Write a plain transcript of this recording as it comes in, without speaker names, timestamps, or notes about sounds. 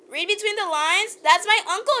Read between the lines? That's my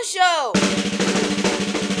uncle's show.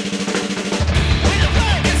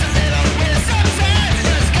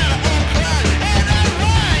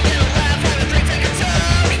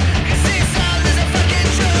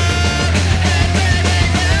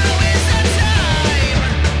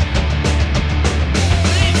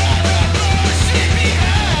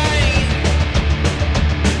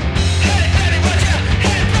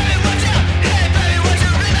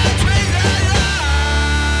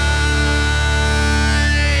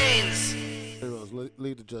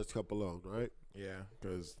 Leave the Jets Cup alone, right? Yeah,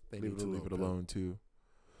 because they Leave need it to leave alone, it man. alone too,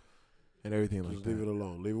 and everything like Just that. leave it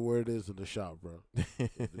alone. Leave it where it is in the shop, bro.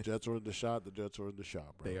 If the Jets are in the shop. The Jets are in the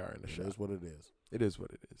shop, bro. They are in the shop. That's what it is. It is what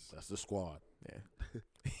it is. That's the squad.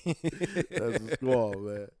 Yeah. That's the squad,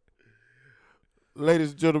 man.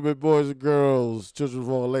 Ladies and gentlemen, boys and girls, children of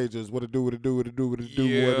all ages, what it do, what it do, what it do, what it do,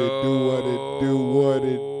 what it do, what it do, what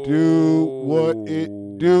it do, what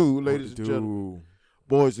it do, ladies and gentlemen,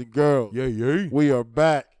 boys and girls. Yay, yay. We are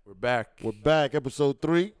back. We're back. We're back, episode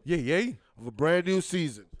 3 Yay, yay. of a brand new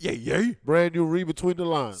season. Yay, yay. Brand new Read Between the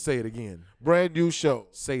Lines. Say it again. Brand new show.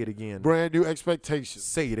 Say it again. Brand new expectations.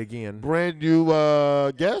 Say it again. Brand new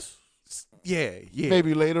guests. Yeah, yeah.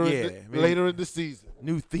 Maybe later maybe. later in the season.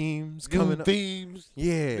 New themes New coming up. themes.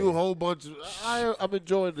 Yeah. New whole bunch of. I'm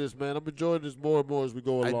enjoying this, man. I'm enjoying this more and more as we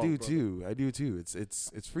go along. I do brother. too. I do too.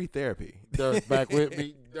 It's free therapy. Dirk back with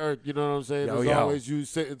me. Dirk, you know what I'm saying? Yo, As yo. always, you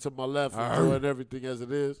sitting to my left, enjoying everything as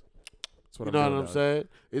it is. That's what You know I'm what doing, I'm saying?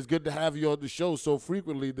 It's good to have you on the show so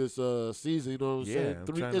frequently this season. You know what I'm Yeah, saying?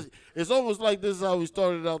 I'm trying to- It's almost like this is how we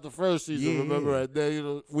started out the first season. Yeah. Remember, and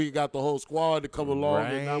then we got the whole squad to come along,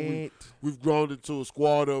 and now Right. we've grown into a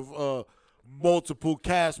squad of multiple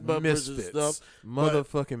cast members Misfits. and stuff.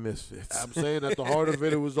 Motherfucking misfits. I'm saying at the heart of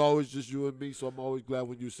it, it was always just you and me. So I'm always glad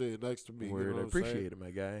when you sit next to me. Word, you know I what I'm saying? appreciate it,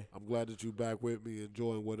 my guy. I'm glad that you back with me,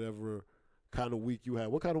 enjoying whatever kind of week you had.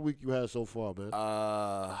 What kind of week you had so far, man?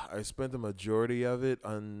 I spent the majority of it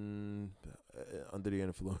under the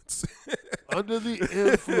influence. Under the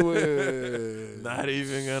influence. Not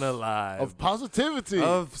even gonna lie. Of positivity.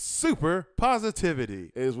 Of super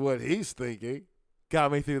positivity. is what he's thinking.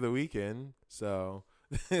 Got me through the weekend, so.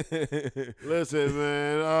 Listen,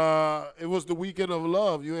 man, it was the weekend of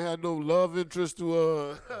love. You ain't had no love interest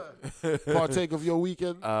to partake of your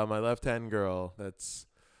weekend? My left-hand girl, that's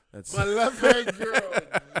My left-hand girl.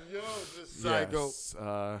 Yo, this psycho.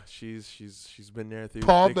 Yes, she's been there through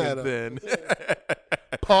Paul thick and Meta. thin.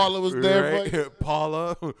 Paula was there for you?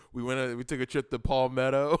 Paula, we took a trip to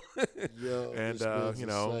Palmetto, Yo, and this man's you a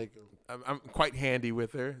know, psycho. I'm quite handy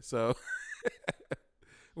with her, so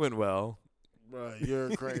went well. Bro,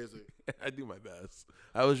 you're crazy. I do my best.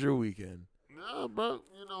 How was your weekend? Nah, bro,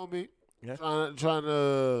 you know me. Yeah. Trying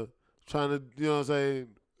to, you know what I'm saying,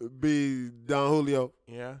 be Don Julio.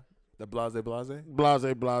 Yeah, the blase. Blase.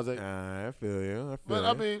 I feel you. But,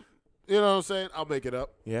 I mean, you know what I'm saying? I'll make it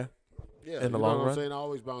up. yeah. Yeah, In the you long know what run? I'm saying? I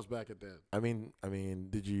always bounce back at that. I mean,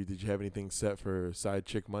 did you have anything set for Side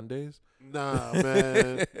Chick Mondays? Nah,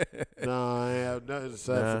 man. Nah, I ain't have nothing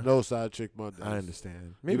set Nah. for no side chick Mondays. I understand.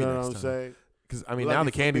 You Maybe know next what I'm time. saying? Because I mean, Lucky now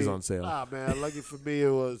the for candy's me- on sale. Nah, man. Lucky for me,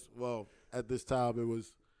 it was, well, at this time, it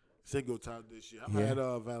was single time this year. I've Yeah. had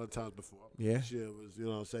Valentine's before. Yeah. This year was, you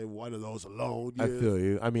know what I'm saying, one of those alone I years. feel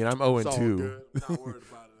you. I mean, I'm It's 0 all 2. good. I'm not worried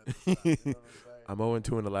about it at this time. You know what I'm saying? I'm 0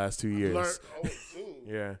 2 in the last 2 years. Learn- oh, dude.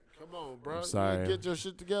 Yeah. Come on, bro. I'm You sorry. gotta get your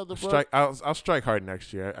shit together, bro. I'll strike hard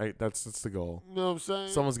next year. That's the goal. You know what I'm saying?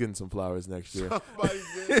 Someone's getting some flowers next year. Somebody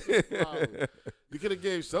gave some flowers. You could have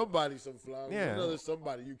gave somebody some flowers. Yeah. You know there's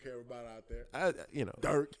somebody you care about out there.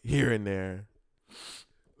 Dirk here and there.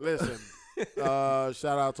 Listen, shout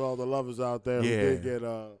out to all the lovers out there Yeah. who did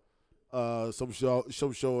get some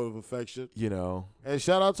show of affection, You know, and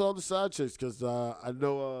shout out to all the side chicks because I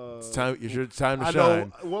know it's time. It's your time to I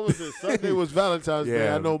shine. know what was it? Sunday was Valentine's Day.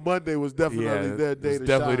 Yeah. I know Monday was definitely their day it's to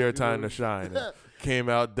definitely shine. their you time know? to shine. Came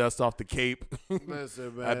out, dust off the cape.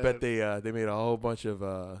 Listen, man. I bet they made a whole bunch of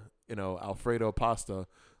Alfredo pasta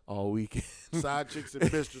all weekend. side chicks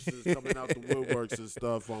and mistresses coming out the woodworks and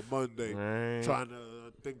stuff on Monday, Right. trying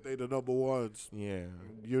to think they the number ones. Yeah.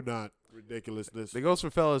 You're not. Ridiculousness. It goes for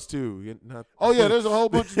fellas too. Oh yeah, there's a whole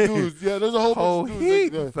bunch of dudes. Yeah, there's a whole whole bunch of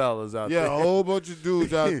heap dudes. of fellas out Yeah, there. a whole bunch of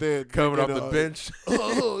dudes out there coming off thinking, the bench.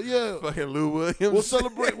 Oh yeah, Fucking Lou Williams.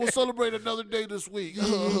 we'll celebrate another day this week.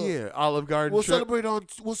 yeah. Olive Garden We'll trip.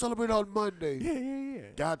 celebrate on Monday. Yeah.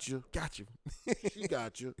 Got you. Got you. She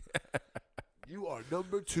got you. You are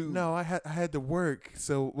number 2. No, I had to work,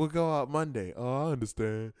 so we'll go out Monday. Oh, I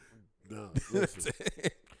understand. No, listen.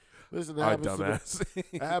 That All right, happens to them.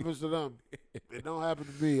 dumbass. That happens to them. It don't happen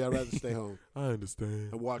to me. I'd rather stay home I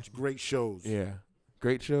understand. and watch great shows. Yeah.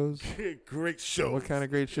 Great shows. Great show. What kind of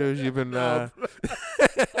great shows you've been? No.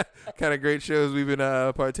 Kind of great shows we've been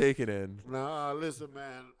partaking in. Nah, listen,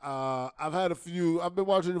 man. I've been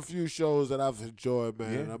watching a few shows that I've enjoyed,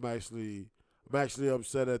 man. Yeah. I'm actually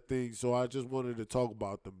upset at things, so I just wanted to talk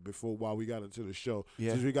about them while we got into the show.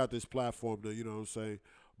 Yeah. Since we got this platform to, you know what I'm saying,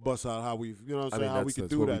 bust out how we, you know what I'm I saying, mean, how we that's- can that's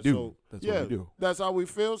do what we that. do. So That's what yeah, we do. that's how we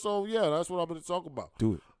feel. So yeah, that's what I'm going to talk about.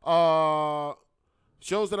 Do it.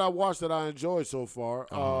 Shows that I watched that I enjoyed so far.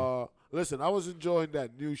 Uh-huh. Listen, I was enjoying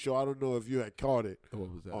that new show. I don't know if you had caught it What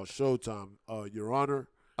was that? on Showtime. Your Honor.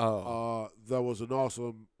 Oh, That was an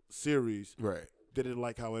awesome series. right. Didn't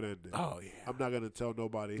like how it ended. Oh yeah. I'm not gonna tell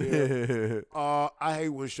nobody here. I hate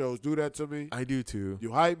when shows do that to me. I do too.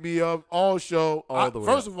 You hype me up all show. All the way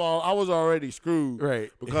First up. of all, I was already screwed.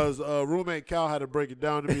 Right. Because roommate Cal had to break it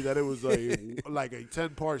down to me that it was like a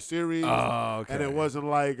 10-part series. Oh, okay. And it wasn't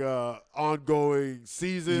like ongoing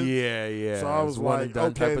season. Yeah, yeah. So I was It's one and like,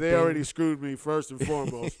 done type okay, of they thing. already screwed me first and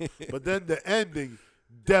foremost. But then the ending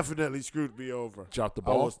definitely screwed me over. Dropped the I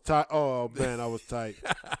ball. was tight. Oh man, I was tight.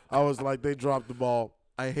 I was like, they dropped the ball.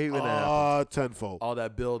 I hate when that happens. Tenfold. All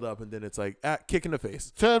that build up and then it's like kick in the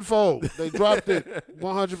face. Tenfold. They dropped it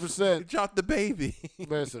 100%. Drop the baby.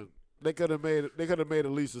 Listen, they could have made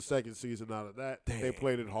at least a second season out of that. They Damn.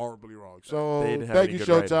 played it horribly wrong. So They didn't have thank any you,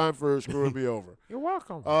 good Showtime, for screwing me over. You're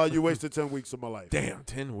welcome. You wasted 10 weeks of my life. Damn,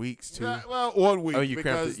 10 weeks too. Yeah, well, 1 week. Oh, you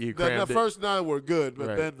cramped because it- you the crammed it. first 9 were good, but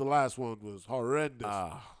Right. then the last one was horrendous.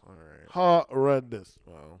 All right. Horrendous.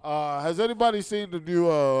 Wow. Has anybody seen the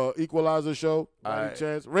new Equalizer show? By any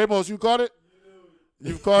chance? Ramos, you caught it?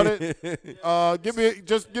 You've caught it? Give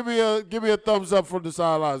me a thumbs up from the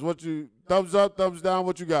sidelines. Thumbs up, thumbs down,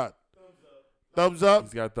 what you got? Thumbs up?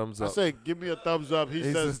 He's got thumbs I up. say give me a thumbs up. He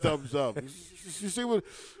He says says thumbs up. You see this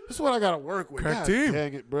is what I gotta work with. Crack God team.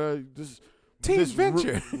 dang it, bro. Team this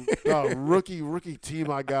venture. rookie team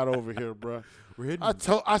I got over here, bro. We're hidden.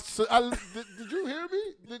 Did you hear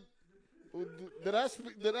me? Did I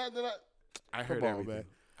speak? Did I? I heard Come on, everything. man.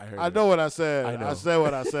 I heard I know what I said. I know. I said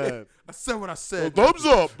what I said. I said what I Well, said. thumbs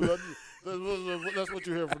up. That's what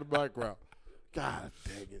you hear from the background. God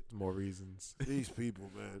dang it. More reasons. These people,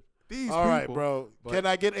 man. These All right, people. bro. But- Can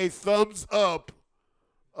I get a thumbs up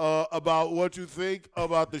about what you think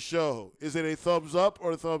about the show? Is it a thumbs up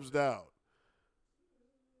or a thumbs down?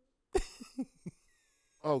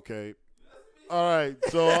 Okay. All right.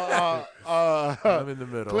 So I'm in the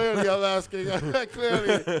middle. clearly I'm asking.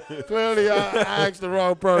 clearly I asked the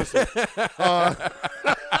wrong person.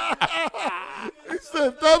 He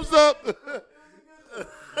said thumbs up.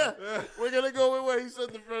 We're gonna go with what he said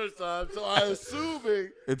the first time. So I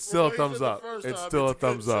assuming It's still a what he said thumbs the up. first It's time, still a it's good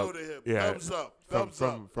thumbs show up. to him. Yeah. Thumbs up. From Thumbs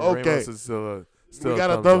up. from Okay. Ramos, it's still We a got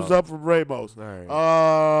a thumbs up from Ramos. All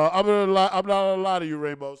right. I'm not gonna lie to you,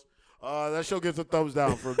 Ramos. That show gets a thumbs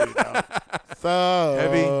down for me now.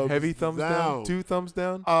 Heavy thumbs down. 2 thumbs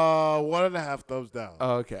down. 1.5 thumbs down.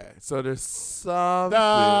 Okay, so there's something.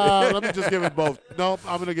 Nah, let me just give it both. No,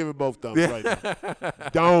 I'm gonna give it both thumbs right now.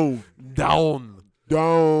 Down. Down.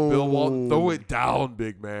 Down. Bill Walton, throw it down,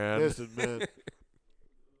 big man. Listen, man.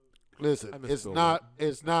 Listen, I miss it's Bill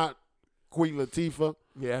not Queen Latifah,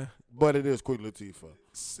 Yeah. but it is Queen Latifah.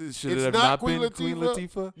 Should It's it have not not Queen been Queen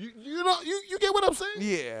Latifah. Latifah? You get what I'm saying?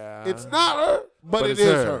 Yeah. It's not her, but it it's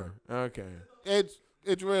is her. Okay.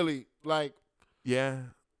 It's really like Yeah.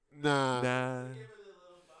 nah. Nah.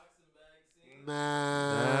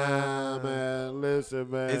 Man. Listen,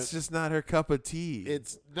 man. It's just not her cup of tea.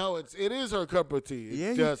 it is her cup of tea. It's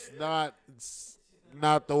Yeah, just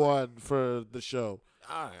not the one for the show.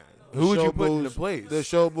 All right. The Who would show you put in the moves- place? The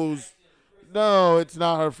show moves. No, it's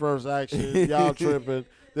not her first action. Y'all tripping.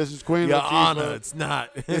 This is Queen Your Latifah. Honor, it's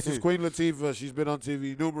not. This is Queen Latifah. She's been on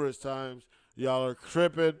TV numerous times. Y'all are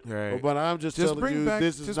tripping. Right. But I'm just, Just telling bring you, back.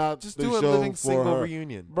 this is just, not just the do a show living for single her.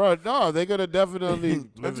 reunion. Bro, no, they're gonna definitely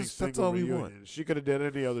living that's single all we reunion. want. She could have done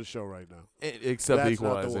any other show right now. Except the That's not the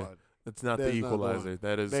Equalizer. one. That's not That's the not the Equalizer. one.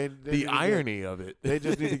 That is They need the to get- irony of it. They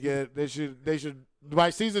just need to get. They should. By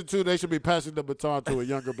season 2, they should be passing the baton to a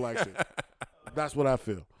younger black chick. That's what I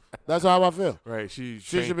feel. That's how I feel. Right. She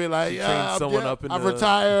Should be like, she yeah, trained I'm, someone yeah, up in I've the,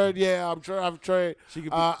 retired. Yeah, I've trained. She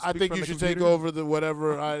could I speak think from you the should take computer. over the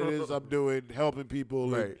whatever it is I'm doing, helping people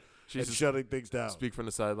Right. and She's just shutting things down. speak from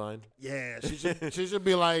the sideline. Yeah, she should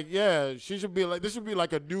be like, this should be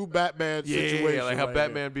like a new Batman situation. Yeah, like how right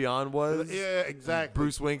Batman Beyond there. was. Yeah, exactly.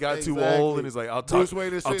 Bruce Wayne got too Exactly. old, and he's like, "I'll talk. Bruce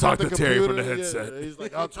Wayne is I'll sitting talk at to Terry from the computer. headset." Yeah, he's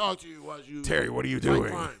like, I'll talk to you while you. Terry, what are you fight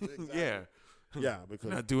doing? crime. Exactly. Yeah, Yeah,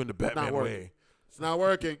 because not doing the Batman working. way. it's not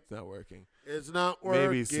working. It's not working. It's not working.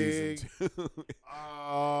 Maybe season 2.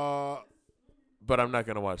 but I'm not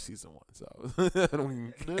gonna watch season 1. So I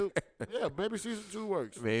don't Yeah, maybe season 2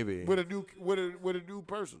 works maybe with a new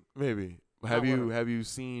person. maybe. Have you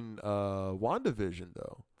seen WandaVision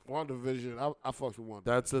though? WandaVision, I fucks with WandaVision.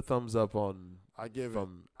 That's a thumbs up on. I give it.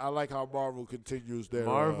 From I like how Marvel continues their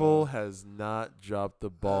Marvel has not dropped the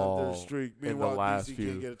ball their streak. in the Meanwhile, last DC few.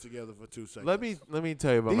 can't get it together for 2 seconds. Let me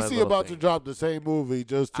tell you about my DC little about thing. to drop the same movie,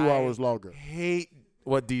 just 2 hours longer. Hate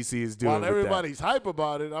what DC is doing. While with everybody's hype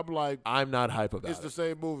about it, I'm like, that. I'm not hype about it's it. the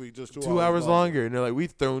same movie, just 2 2 hours longer, and they're like,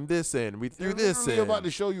 we've thrown this in, we threw They're this literally in. about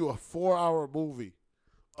to show you a 4-hour movie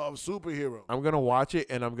of superhero. I'm gonna watch it,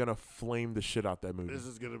 and I'm gonna flame the shit out that movie. This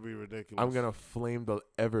is gonna be ridiculous. I'm gonna flame the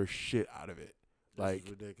ever shit out of it. This Like is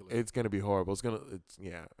ridiculous. it's gonna be horrible.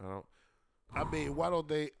 Yeah. I don't. I mean, why don't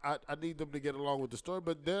they? I need them to get along with the story,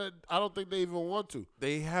 but I don't think they even want to.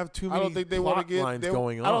 They have too I many don't think they plot want to get lines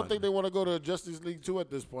going on. I don't think they want to go to Justice League 2 at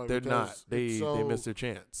this point. They're because not. They missed their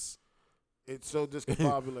chance. It's so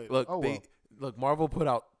discombobulated. Look, oh, well. look. Marvel put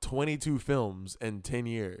out 22 films in 10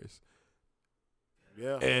 years,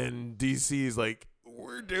 Yeah. and DC is like,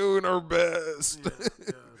 we're doing our best. Yeah, it's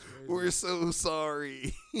crazy. We're so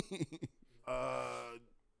sorry.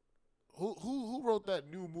 Who wrote that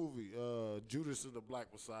new movie? Judas and the Black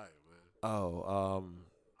Messiah, man. Oh, I'm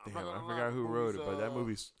damn, not I gonna lie, forgot who wrote it, but that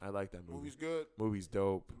movie's, I like that movie. Movie's good. Movie's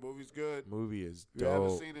dope. Movie's good. Movie is If you haven't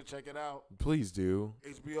dope. seen it, check it out. Please do.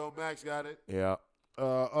 HBO Max got it. Yeah.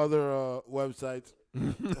 Other websites.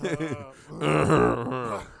 For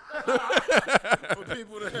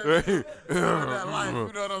people that have that life,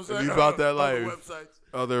 you know what I'm saying? You bought that Other life. websites.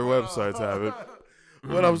 Other websites have it.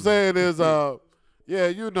 What I'm saying is, yeah,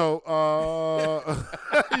 you know,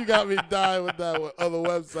 you got me dying with that one. Other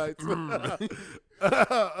websites.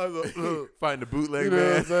 Find the bootleg You know what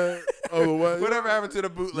I'm man. saying? Other way. Whatever happened to the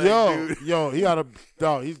bootleg dude? He gotta,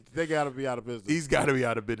 they gotta be out of business. He's got to be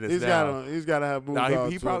out of business now. He's gotta have moved Nah,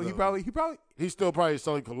 on he to probably he's still probably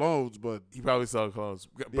selling colognes, but selling clones.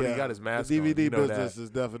 But he got his mask the on. DVD You know business that. is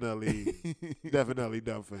definitely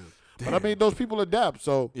done for him. But I mean, those people adapt,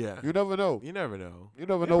 so Yeah. you never know. You never know. You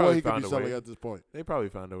never They know what probably he could found be a selling way. at this point. They probably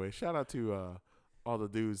found a way. Shout out to all the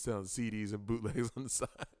dudes selling CDs and bootlegs on the side.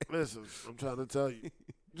 Listen, I'm trying to tell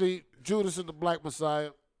you. Judas and the Black Messiah,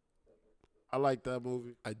 I like that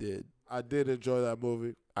movie. I did. I did enjoy that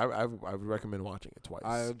movie. I would recommend watching it twice.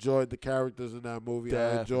 I enjoyed the characters in that movie.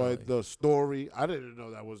 I enjoyed Definitely. the story. I didn't know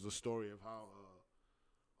that was the story of how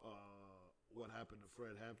what happened to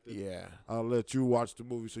Fred Hampton. Yeah. I'll let you watch the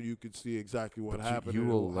movie so you can see exactly what But happened. you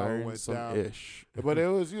and will how it learn went some down. ish. But it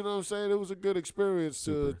was, you know what I'm saying, it was a good experience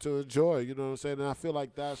to Super. enjoy, you know what I'm saying? And I feel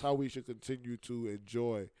like that's how we should continue to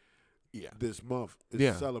enjoy Yeah. this month. It's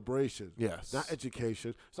Yeah. celebration, Yes. not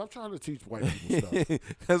education. Stop trying to teach white people stuff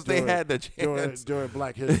Because they During- had the during, chance. during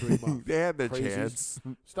Black History Month. They had the Crazies. chance.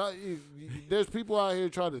 Stop. There's people out here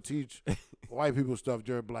trying to teach white people stuff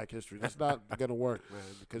during Black History. That's not gonna work, man.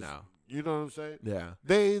 Because No. you know what I'm saying. Yeah.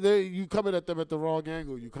 They you coming at them at the wrong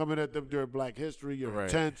angle. You coming at them during Black History. You're Right.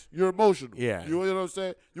 intense. You're emotional. Yeah. You know what I'm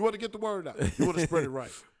saying. You want to get the word out. You want to spread it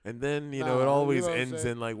right. And then, you Nah, know, it you always know what I'm ends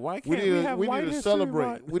saying? in like, why We can't need we to have we white need to history celebrate.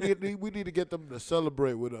 month? We need to get them to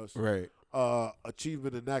celebrate with us. Right.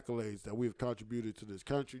 Achievement and accolades that we've contributed to this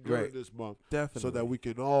country during Right. this month, Definitely. so that we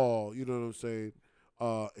can all, you know what I'm saying,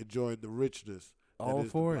 enjoy the richness that All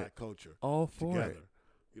is for the it. Black culture all for together. it.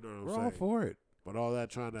 You know what I'm We're saying? all for it. But all that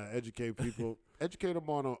trying to educate people, educate them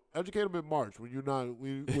in March when you're not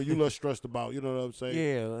when you less stressed about. You know what I'm saying?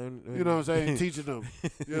 Yeah. You know what I'm saying? Teaching them.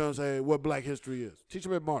 You know what I'm saying? What Black history is. Teach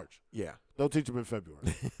them in March. Yeah. Don't teach them in February.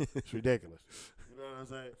 It's ridiculous. You know what I'm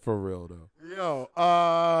saying? For real, though.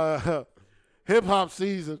 Yo, hip hop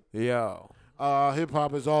season. Yo. Hip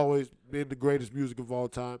hop has always been the greatest music of all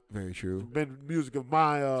time. Very true. Been music of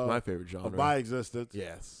my It's my favorite genre. of my existence.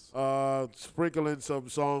 Yes. Sprinkle in some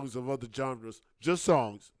songs of other genres. Just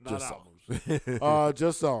songs, not Just albums. songs.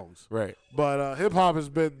 Just songs. Right. But hip hop has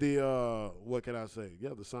been the what can I say? Yeah,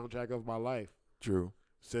 the soundtrack of my life True.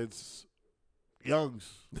 since young.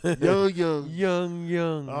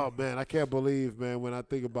 Young. Oh man, I can't believe, man, when I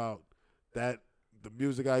think about that, the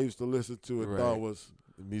music I used to listen to and thought Right. was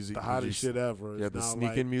The music. the hottest shit ever. Yeah, It's the now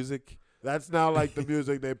sneaking like, music. that's now like the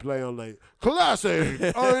music they play on like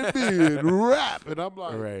classic R&B and rap, and I'm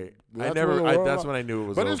like, Right. that's what the world- That's when I knew it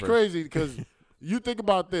was But over. it's crazy because you think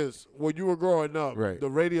about this when you were growing up. Right. The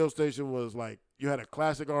radio station was like you had a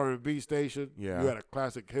classic R&B station. Yeah. You had a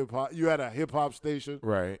classic hip hop. You had a hip hop station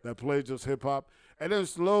Right. that played just hip hop, and then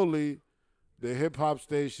slowly, the hip hop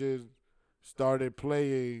station started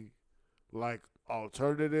playing like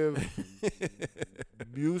alternative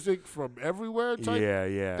music from everywhere type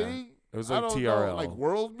Yeah. thing. It was I like don't TRL. know, like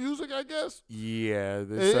world music, I guess. Yeah,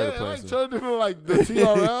 they Yeah, started it playing like some. turned into like the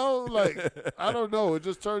TRL. Like I don't know, it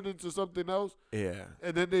just turned into something else. Yeah,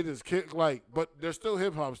 And then they just kick but there's still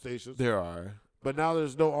hip hop stations. there are But now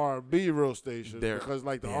there's no R&B real station There- because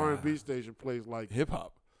like the yeah. R&B station plays like, hip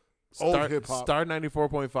hop. Old hip-hop. Star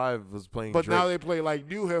 94.5 was playing. but Drake. now they play like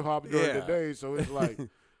new hip hop during the Yeah. day. So it's like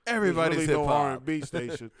Everybody's there's hip really no hop. R&B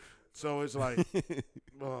station. So it's like,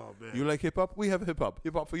 oh man, You like hip hop? We have hip hop.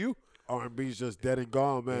 Hip hop for you? R&B's just dead and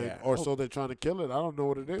gone, man. Yeah. Or so they're trying to kill it. I don't know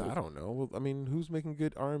what it is. I don't know. Well, I mean, who's making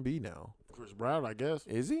good R&B now? Chris Brown, I guess.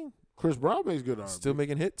 Is he Chris Brown makes good R&B. still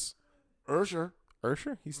making hits? Ursher.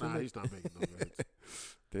 Ursher? He's still Nah, making. he's not making no hits.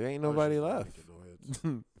 There ain't nobody Usher's not left. making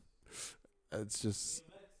no hits. It's just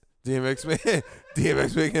DMX.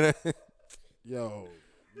 DMX making a. Yo.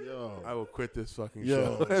 I will quit this fucking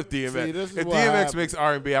Yo. show. If DMX, See, this is if what DMX happens. makes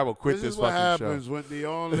R&B, I will quit This this is what fucking happens show. when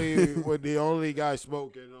the only guy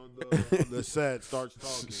smoking on the set starts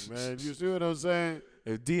talking, man. You see what I'm saying?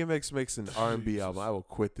 If DMX makes an R&B album, I will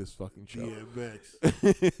quit this fucking show.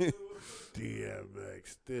 DMX.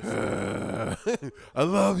 DMX. This I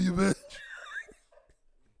love you, bitch.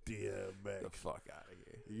 DMX. Get the fuck out of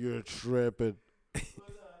here. You're tripping.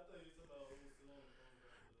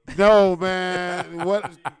 No, man.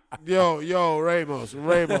 What? Yo, Ramos.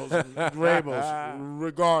 Regardless,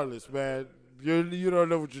 man. You don't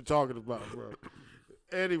know what you're talking about, bro.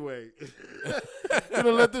 Anyway, you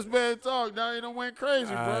gonna let this man talk. Now you done went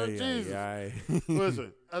crazy, bro. Jesus.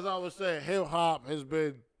 Listen, as I was saying, hip hop has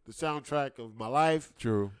been the soundtrack of my life.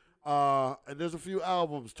 True. And there's a few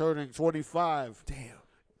albums turning 25. Damn.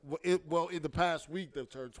 Well, in the past week, they've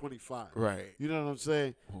turned 25. Right. You know what I'm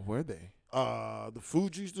saying? Well, were they? The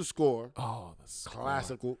Fugees, The Score. Oh, the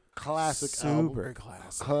Classic Super album.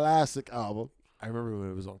 classic. Classic album. I remember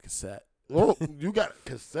when it was on cassette. Oh, you got a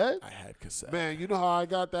cassette? I had cassette. Man, you know how I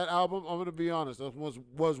got that album? I'm gonna be honest. That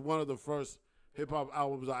was one of the first hip hop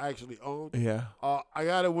albums I actually owned. Yeah. I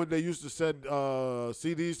got it when they used to send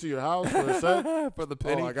CDs to your house for a set. For the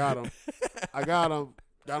penny. Oh, I got them.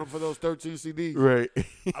 Got them for those 13 CDs. Right.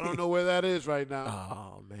 I don't know where that is right now.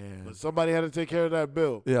 Oh man. But somebody had to take care of that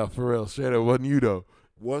bill. Yeah, for real. Straight up, wasn't you though?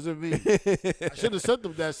 Wasn't me. I should have sent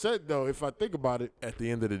them that set though, if I think about it. At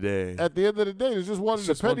the end of the day. At the end of the day, they just wanted It's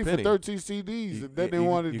just a penny one penny. for 13 CDs, and then they you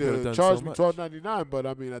wanted could've to done charge so me much. $12.99. But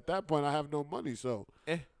I mean, at that point, I have no money, so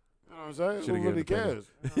Eh. you know what I'm saying? Shoulda Who given really the penny. cares?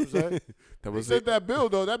 You know what I'm saying? that They was sent it. that bill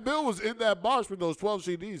though. That bill was in that box with those 12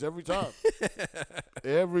 CDs every time.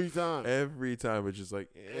 Every time. Every time it's just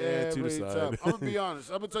like to the Every side. time. I'm gonna be honest.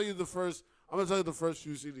 I'm gonna tell you the first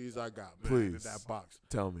few CDs I got, man, in Please. that box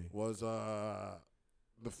Tell me. was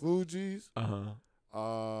the Fugees.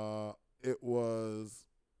 It was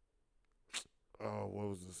what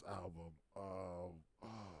was this album? Oh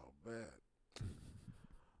man.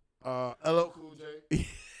 LL Cool J.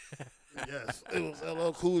 Yes, it was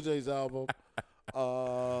LL Cool J's album.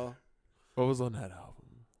 What was on that album?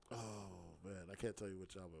 Oh man, I can't tell you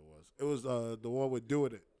which album it was. It was the one with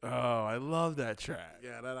Doing It. Oh, I love that track.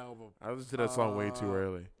 Yeah, that album. I listened to that song way too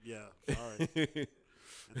early. Yeah, sorry.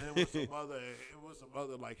 And then with some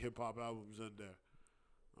other like hip hop albums in there.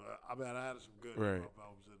 I mean, I had some good Right. hip hop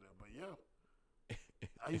albums in there, but yeah,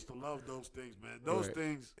 I used to love those things, man. Those Right.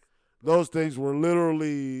 things were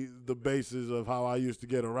literally the basis of how I used to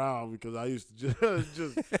get around because I used to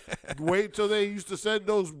just wait till they used to send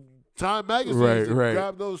those Time magazines Right, and right.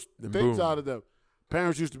 grab those Then things boom. out of them.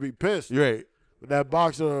 Parents used to be pissed. You're right. When that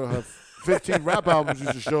box of 15 rap albums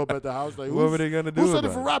used to show up at the house. Like, What were they gonna do who sent it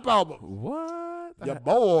about for it? rap album? What? Your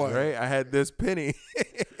boy. Right? I had this penny.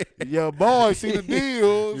 Your boy see the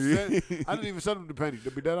deal. I didn't even send him the penny.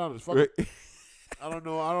 To be that honest, fuck Right. it. I don't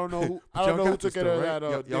know who Y'all got took this care of though, that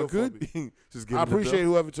right? deal Y'all for good? me. Just give I them the appreciate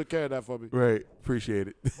bill. whoever took care of that for me. Right. Appreciate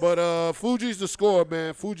it. But Fuji's The Score,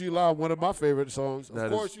 man. Fuji Live, one of my favorite songs. Of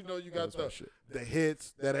That course, is- you know you got That's my shit. the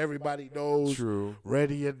hits that everybody knows. True.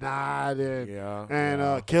 Ready or Not and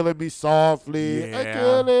Yeah. Killing Me Softly. And Yeah.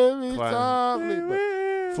 Killing Me Classic. Softly.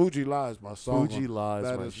 But Fuji Live is my song. Fuji Law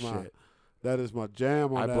That is my is shit. That is my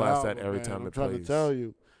jam on I that blast that album, every man. time I'm it trying plays. to tell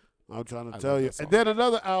you. I'm trying to I tell love you. that song. And then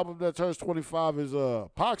another album that turns 25 is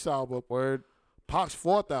Pac's album. Word. Pac's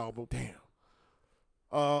fourth album. Damn.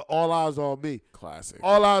 All Eyes on Me. Classic.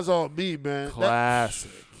 All Eyes on Me, man.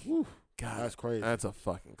 Classic. Whew, God, that's crazy. That's a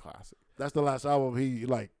fucking classic. That's the last album he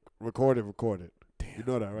recorded. Damn. You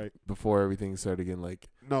know that, right? Before everything started getting like,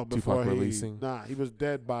 No, before releasing? he was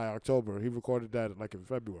dead by October. He recorded that like in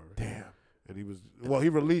February. damn. And he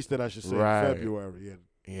released it, I should say, Right. in February. And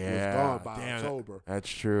Yeah. gone by damn, October. That's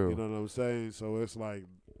true. You know what I'm saying? So it's like,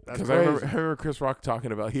 That's Because crazy. I remember Chris Rock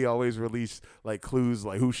talking about he always released like clues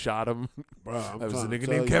like who shot him. Bro, I'm That was a trying to nigga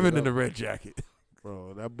tell named you, Kevin in that- the red jacket.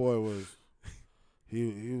 Bro, that boy was.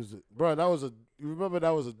 He was. Bro, that was a. You remember that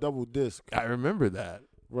was a double disc, I remember that.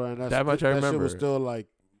 bro? And That much I That shit remember. was still like.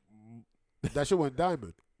 That shit went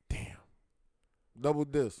diamond. Damn. Double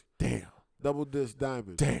disc. Damn. Double disc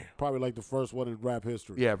diamond. Damn. Probably like the first one in rap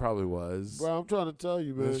history. Yeah, it probably was. Bro, I'm trying to tell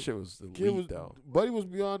you, man. This shit was Kid elite was, though. Buddy was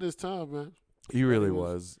beyond his time, man. He really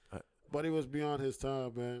was- was. Buddy was beyond his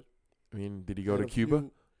time, man. I mean, did he go Had to a Cuba?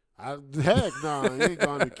 Heck, nah, he ain't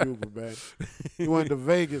gone to Cuba, man. He went to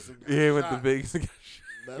Vegas. And got Yeah, he went to shot. Vegas.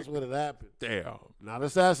 That's what it happened. Damn. Not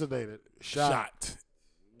assassinated. Shot.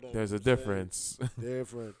 There's a That's what I'm difference. saying.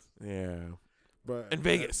 Difference. Yeah. But In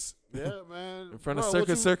Vegas. Yeah, man. In front of Bro, what Circus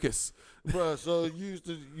you- Circus. Bro, so you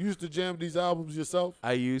used to jam these albums yourself?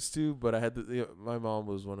 I used to, but I had to. My mom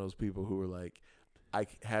was one of those people who were like, I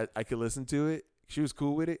could listen to it. She was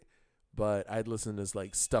cool with it, but I'd listen to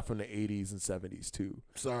like stuff from the 80s and 70s too.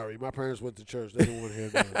 Sorry, my parents went to church. They didn't want to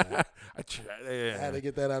hear none of that. I tried. I had to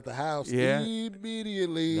get that out the house Yeah.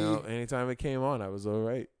 immediately. No, anytime it came on, I was all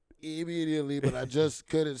right. Immediately, but I just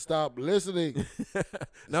couldn't stop listening.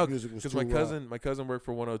 No, music was because too my cousin worked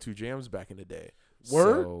for 102 Jams back in the day.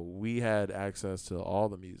 Word? So we had access to all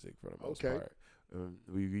the music for the most Okay. part.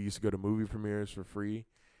 We used to go to movie premieres for free,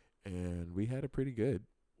 and we had it pretty good.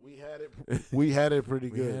 We had it. We had it pretty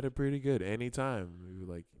We good. had it pretty good. Anytime we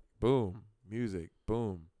were like, boom, music,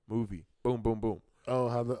 boom, movie, boom, boom, boom. Oh,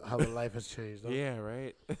 how the life has changed. Huh? Yeah,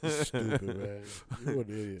 right. Stupid, man. You an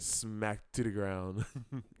idiot. Smacked to the ground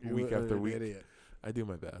You week an after week. idiot. I do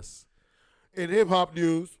my best. In hip hop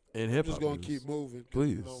news, In I'm hip just hop, gonna keep moving.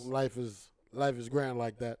 Please. You know, life is grand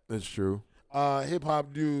like that. That's true. Hip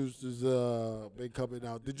hop news has been coming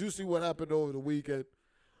out. Did you see what happened over the weekend?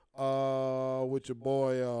 With your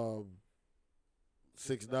boy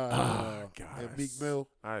 6ix9ine and Meek Mill.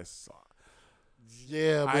 I saw.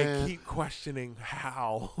 Yeah, man. I keep questioning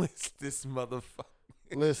how is this motherfucker.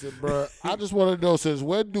 Listen, bro. I just want to know since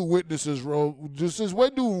when do witnesses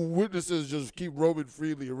just keep roaming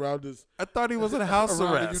freely around this? I thought he was in house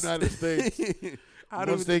Around the arrest. United States. How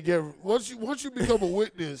do Once you become a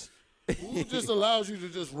witness, who just allows you to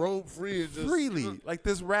just roam free and just freely like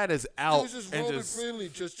this rat is out just and roaming just freely,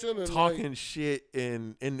 just chilling, talking shit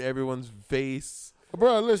in everyone's face.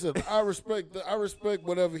 Bro, listen, I respect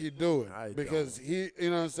whatever he doing I because he, you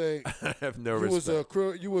know what I'm saying. I have no You respect.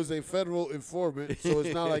 was a federal informant, so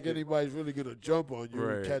it's not like anybody's really gonna jump on you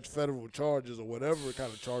and Right. catch federal charges or whatever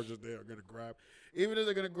kind of charges they are gonna grab. Even if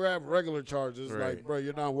they're gonna grab regular charges, Right. like bro,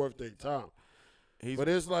 you're not worth their time. He's- But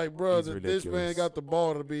it's like, bro, he's that this man ridiculous. got the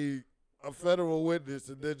ball to be a federal witness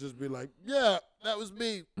and then just be like, yeah, that was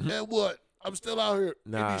me. And what? I'm still out here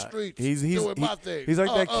in Nah, these streets he's doing my thing. He's like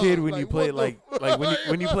that kid when you like, play what the- like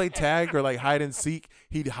when you play tag or like hide and seek,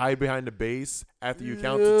 he'd hide behind the base after you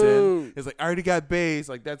count to Yo. 10. It's like I already got base.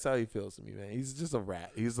 Like that's how he feels to me, man. He's just a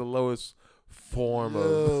rat. He's the lowest form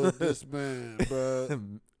Yo, of this man, bro.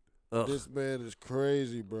 Ugh. This man is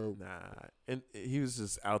crazy, bro. Nah, and he was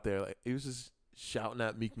just out there like he was just shouting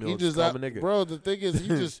at Meek Mill. He just calm out, a nigga. bro. The thing is,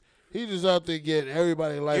 he just out there getting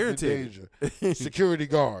everybody life Irritated. in danger. Security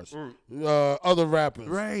guards, other rappers,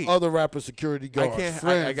 Right. Other rappers, security I guards. can't.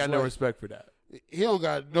 Friends, I got no like, respect for that. He don't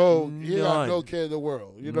got no. He got no None. care in the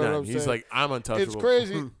world. You know None. what I'm saying? He's like I'm untouchable. it's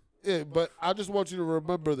crazy. Yeah, but I just want you to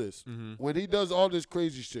remember this. Mhm. When he does all this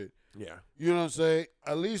crazy shit, Yeah. you know what I'm saying?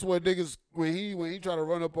 At least when he try to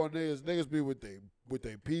run up on niggas be with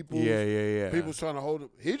they people. Yeah. People's trying to hold him.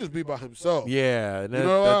 He just be by himself. Yeah, and that, You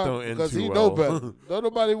know that why? don't end Because too he well. know better. Don't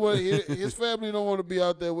nobody want his family don't want to be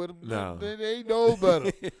out there with him. No. They know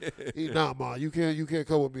better. Nah, ma, you can't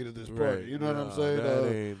come with me to this party. Right. You know what I'm Nah, saying?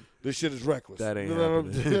 that ain't- This shit is reckless. That ain't you know what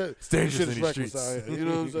I'm happening. saying? It's This dangerous shit in is these reckless streets. out here. You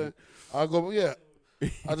know what I'm saying? I go, yeah.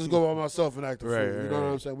 I just go by myself and act a fool. Right, You know right, what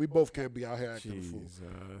I'm right. saying? We both can't be out here acting a fool.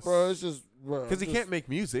 Jesus. Bro, it's just Because he just- can't make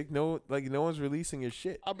music. No one's releasing his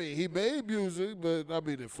shit. I mean, he made music, but I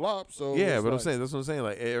mean, it flopped. So Yeah, it's but I'm like- saying that's what I'm saying.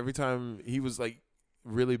 Like every time he was like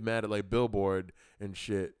really mad at like Billboard and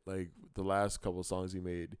shit. Like the last couple of songs he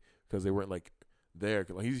made because they weren't like there.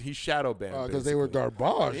 Like, he's shadow banned because they were basically.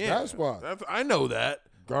 garbage. Yeah, That's why. I know that.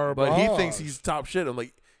 Garbage. But he thinks he's top shit. I'm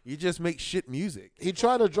like, you just make shit music. He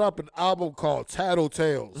tried to drop an album called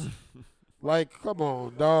Tattletales. Like, come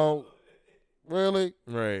on, dog. Really?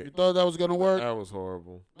 Right. You thought that was gonna work? That was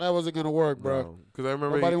horrible. That wasn't gonna work, bro. Because I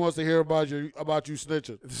remember Nobody wants to hear about you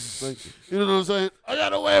snitching. Like, you know what I'm saying? I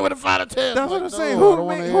got away with a 5 to 10. That's what I'm Like, saying. no, I don't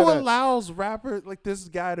wanna hear Who that. allows rapper like this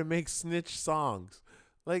guy to make snitch songs?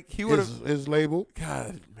 Like he would have. his label?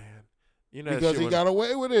 God, man, You know, because he got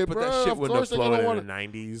away with it, but bro. that shit Of wouldn't course have they're flown gonna in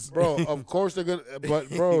want the '90s, bro. Of course they're gonna, but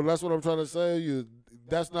bro, that's what I'm trying to say to you.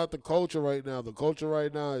 That's not the culture right now. The culture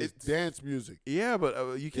right now is It's- dance music. Yeah,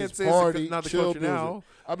 but you can't It's say party, it's not the chill culture music. now.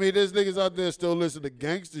 I mean, there's niggas out there still listening to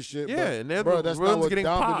gangster shit. Yeah, but, and they're bro, the that's ones not what getting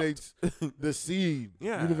dominates the scene.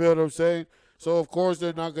 Yeah. You know what I'm saying? So of course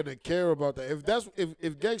they're not gonna care about that.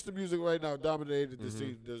 If gangster music right now dominated the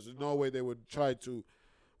scene, there's no way they would try to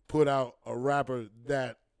put out a rapper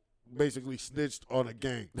that basically snitched on a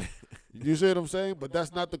gang. You see what I'm saying? But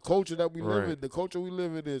that's not the culture that we live Right. in. The culture we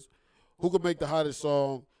live in is who can make the hottest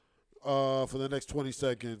song for the next 20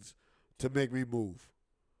 seconds to make me move.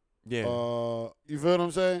 Yeah, You feel what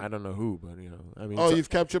I'm saying? I don't know who, but I mean, Oh, so-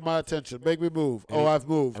 you've captured my attention. Make me move. Any- Oh, I've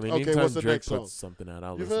moved. I mean, Okay, anytime what's the Drake next song? puts something out,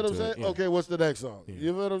 I'll You listen feel what I'm to saying? it. Yeah. Okay, what's the next song? Yeah.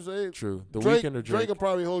 You feel what I'm saying? True. The Drake, Weeknd or Drake. will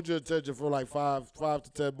probably hold your attention for like five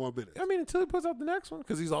to 10 more minutes. I mean, until he puts out the next one,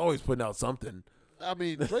 because he's always putting out something. I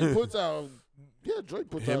mean, Drake puts out,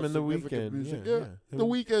 Drake puts Him out and The significant Weeknd, music. yeah, Yeah, yeah. The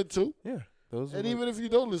Weeknd too. Yeah, those. And are even if you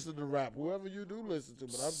don't listen to rap, whoever you do listen to,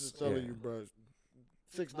 but I'm just telling Yeah. you, bro,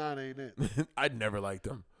 6ix9ine ain't it. like, I'd never liked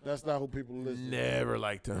him. That's not who people listen to. Never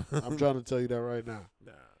liked him. I'm trying to tell you that right now.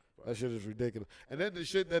 Nah. That shit is ridiculous. And then the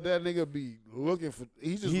shit that nigga be looking for,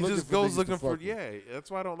 he just He looking just for goes niggas looking to for. fuck with. Yeah,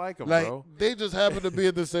 that's why I don't like him, Like bro. they just happen to be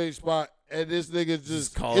in the same spot, and this nigga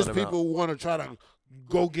just calling his him people want to try to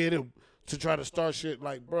go get him to try to start shit.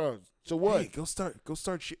 Like, bro, so what? Hey, go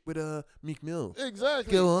start shit with Meek Mill.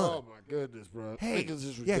 Exactly. Go on. Oh my goodness, bro. Hey, niggas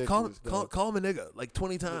is yeah, ridiculous. call dog. him a nigga like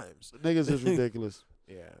 20 times. Niggas is ridiculous.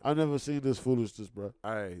 Yeah, I never seen this foolishness, bro.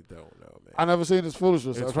 I don't know, man. I never seen this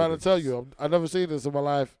foolishness. It's I'm trying to tell ridiculous. you, I never seen this in my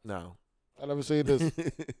life. No. I never seen this.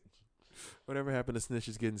 Whatever happened to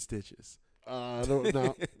snitches getting stitches? I don't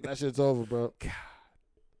know. That shit's over, bro. God.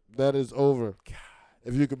 That is over. God.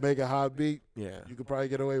 If you could make a hot beat, Yeah. you could probably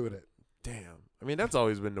get away with it. Damn. I mean, that's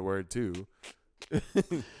always been the word too.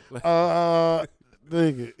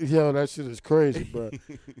 Nigga, yo, that shit is crazy, bro.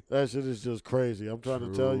 That shit is just crazy. I'm trying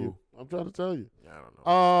to tell you. True. I'm trying to tell you. I don't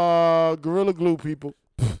know. Gorilla Glue people.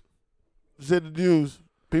 It's in the news.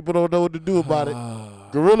 People don't know what to do about it. Ah.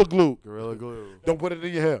 Gorilla Glue. Gorilla Glue. Don't put it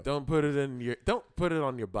in your hair. Don't put it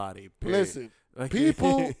on your body. Period. Listen, Like,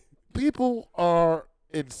 people are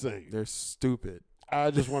insane. they're stupid. I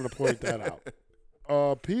just want to point that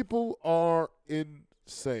out. People are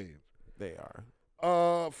insane. They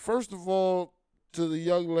are. First of all, to the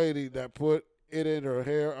young lady that put it in her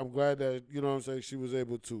hair, I'm glad that, you know what I'm saying, she was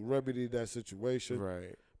able to remedy that situation.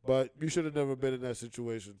 Right. But you should have never been in that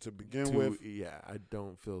situation to begin with. Yeah, I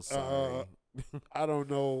don't feel sorry. I don't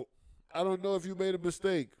know. I don't know if you made a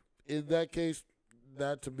mistake. In that case,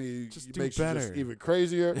 that to me Just do makes you just better. even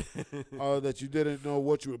crazier. That you didn't know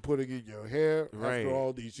what you were putting in your hair Right. after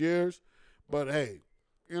all these years. But hey,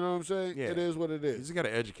 you know what I'm saying? Yeah. It is what it You is. just got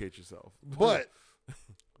to educate yourself. But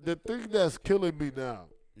the thing that's killing me now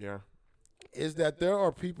Yeah. is that there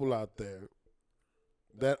are people out there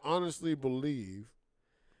that honestly believe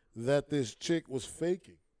that this chick was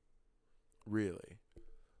faking. Really.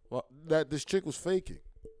 That this chick was faking.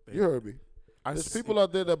 They- You heard me. I There's see- people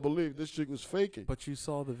out there that believe this chick was faking. But you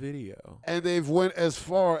saw the video. And they've went as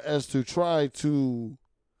far as to try to,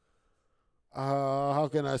 how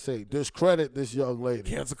can I say, discredit this young lady.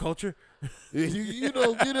 Cancel culture?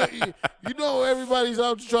 You know, everybody's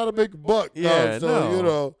out to try to make a buck. Yeah, dog, so, no. you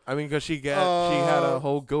know. I mean, because she had a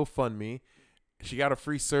whole GoFundMe. She got a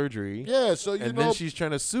free surgery. Yeah, so you and know. then she's trying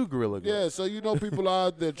to sue Gorilla Glue. Yeah, so you know people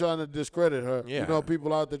out there trying to discredit her. Yeah. You know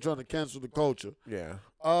people out there trying to cancel the culture. Yeah.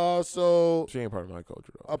 So She ain't part of my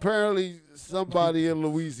culture, though. apparently somebody in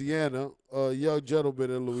Louisiana, a young gentleman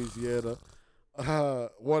in Louisiana,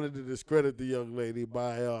 wanted to discredit the young lady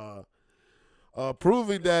by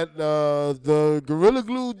proving that the Gorilla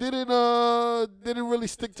Glue didn't really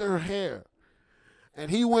stick to her hair, and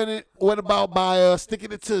he went about by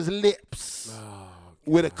sticking it to his lips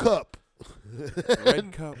with a cup,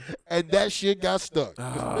 Red cup. and that shit got stuck.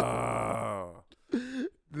 Oh.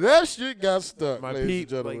 That shit got stuck, My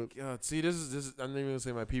ladies and people, gentlemen. like, see, this is. I'm not even gonna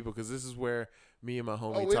say my people because this is where me and my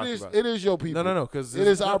homie Oh, talk it is. about. It is your people. No, because It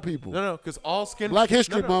is our people. No, because all skin. Black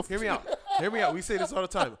History no, Month. Hear me out. Hear me out. We say this all the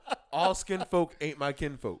time. All skin folk ain't my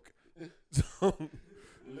kinfolk. So,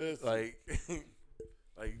 like,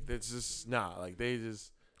 that's just Like they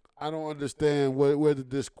just I don't understand where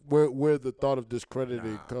the thought of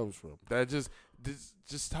discrediting Nah. comes from. that just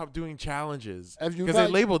stop doing challenges Have you because they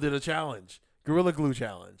not- labeled it a challenge. Gorilla Glue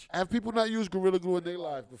challenge. Have people not used Gorilla Glue in their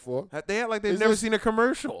life before? They act like they've Is never this- seen a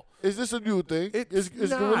commercial. Is this a new thing? It's Is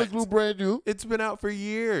Gorilla not. Glue brand new? It's been out for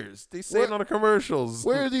years. They say it Where- on the commercials.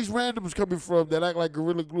 Where are these randoms coming from that act like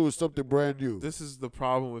Gorilla Glue is something brand new? This is the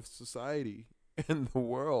problem with society. in the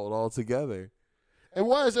world altogether. And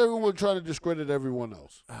why is everyone trying to discredit everyone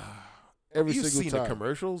else? Every You've single seen time. the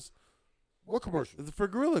commercials What commercial? It's for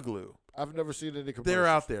Gorilla Glue. I've never seen any commercials. They're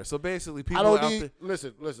out there. So basically, people I don't out need. there.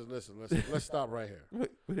 Listen. Let's stop right here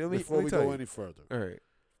Let before me we tell go you. any further. All right.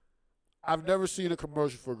 I've never seen a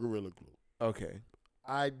commercial for Gorilla Glue. Okay.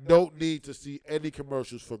 I don't need to see any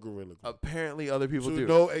commercials for Gorilla Glue Apparently, other people to do.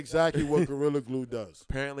 know exactly what Gorilla Glue does.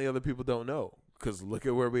 Apparently, other people don't know. Because look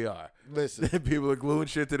at where we are. Listen. People are gluing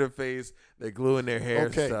shit to their face. They're gluing their hair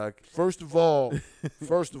Okay. stuck. First of all,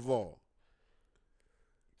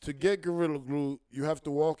 to get Gorilla Glue, you have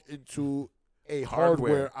to walk into a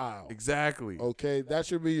hardware aisle. Exactly. Okay, that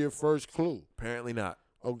should be your first clue. Apparently not.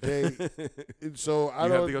 Okay, and so I You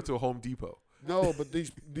don't have to go to a Home Depot. No, but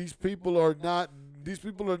these people are not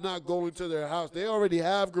going to their house. They already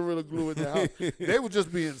have Gorilla Glue in their house. They would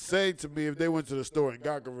just be insane to me if they went to the store and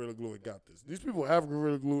got Gorilla Glue and got this. These people have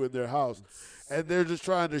Gorilla Glue in their house, and they're just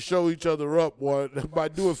trying to show each other up by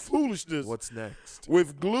doing foolishness. What's next?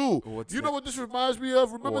 With glue? What's you know next? what this reminds me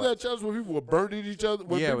of? Remember What? that challenge when people were burning each other?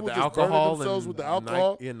 When Yeah, people with the just burning alcohol themselves and with the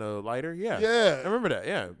alcohol? in the lighter. Yeah. I Yeah. remember that.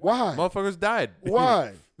 Yeah. Why? Motherfuckers died.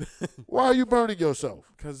 Why? Why are you burning yourself?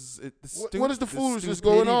 Because What is the foolishness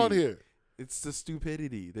going on here? It's the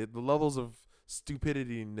stupidity. The levels of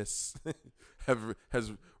stupidityness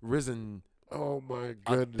has risen Oh my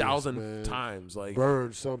goodness, 1,000 man. times. Like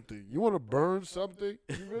Burn something. You want to burn something?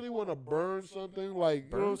 You really want to burn something? Like,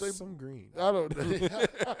 you know burn what I'm saying? some green. I don't.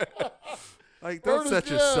 Like, Burn don't is- set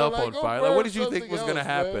yeah, yourself like, on go fire. Like, burn what did you think something was gonna else,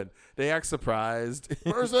 man. happen? They act surprised.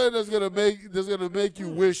 First thing that's gonna make you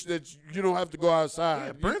wish that you don't have to go outside.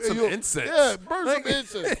 Yeah, burn You- some you- incense. Yeah, burn Like- some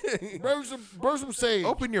incense. burn some sage.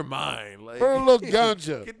 Open your mind. Like, Burn a little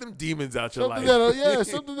ganja. Get them demons out your Something life.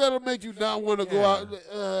 something that'll make you not want to go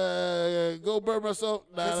Yeah. out. Go burn myself.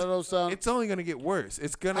 Nah, that don't sound. It's only gonna get worse.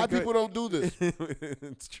 It's gonna. How people don't do this.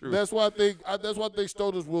 It's true. That's why I think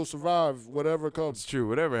stoners will survive whatever comes. It's true.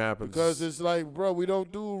 Whatever happens. Because it's like, bro, we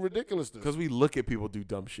don't do ridiculousness. Because we look at people do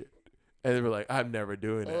dumb shit, and they're like, "I'm never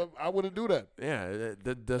doing it." I wouldn't do that. Yeah,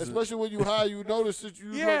 that doesn't. Especially when you high, you notice that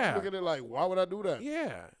you Yeah. look at it like, why would I do that?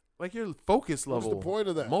 Yeah, like your focus What's level. the point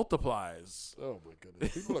of that? Multiplies. Oh my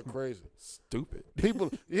goodness, people are crazy. Stupid.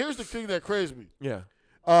 Here's the thing that crazed me. Yeah.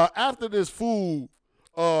 After this fool,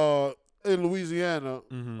 in Louisiana,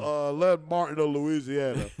 Mm-hmm. Len Martin of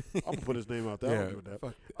Louisiana. I'm gonna put his name out there. I Yeah. don't give a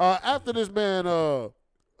Fuck. damn. After this man,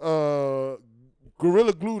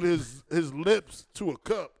 Gorilla glued his lips to a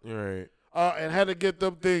cup, All right. and had to get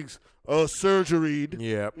them things surgeried.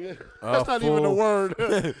 Yep. Yeah. That's not even a full- word.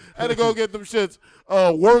 Had to go get them shits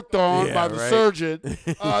worked on Yeah, by the right. surgeon.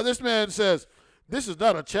 This man says, "This is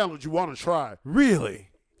not a challenge you want to try." Really?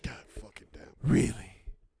 God fucking damn. Really?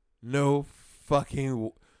 No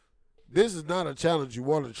fucking. This is not a challenge you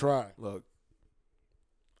want to try. Look.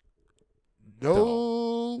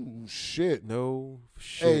 No shit. No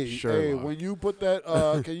shit. Hey, Sherlock. when you put that,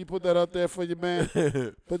 can you put that up there for your man?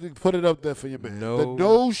 Put it up there for your man. No The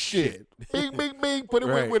no shit. Bing, bing, bing. Put it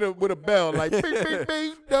Right. with a bell. Like, bing, bing,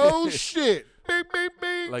 bing. No shit. Bing, bing,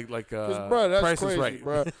 bing. like Bro, that's Price crazy, is Right.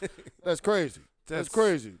 bro. That's crazy. That's That's-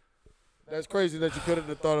 crazy. That's crazy that you couldn't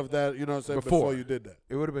have thought of that, you know what I'm saying, before you did that.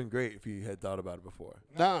 It would have been great if you had thought about it before.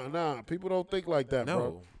 Nah. People don't think like that, No,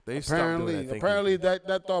 bro. they stopped doing that thinking. Apparently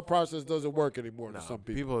that thought process doesn't work anymore Nah, to some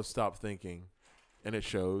people. people have stopped thinking, and it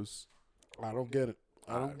shows. I don't get it.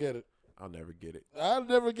 I don't get it. I'll never get it. I'll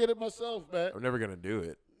never get it myself, man. I'm never gonna do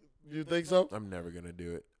it. You think so? I'm never gonna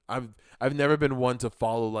do it. I've never been one to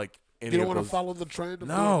follow like any You don't of want to those. follow the trend of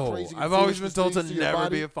doing No, crazy I've always been foolishness told to things your never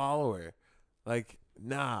body? be a follower. Like,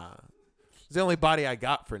 nah, it's the only body I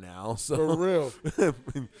got for now. So For real.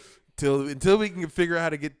 until we can figure out how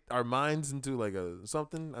to get our minds into like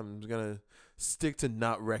something, I'm gonna stick to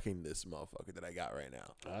not wrecking this motherfucker that I got right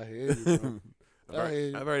now. I hear you, bro.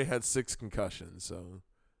 I've already had 6 concussions, so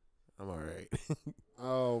I'm all right.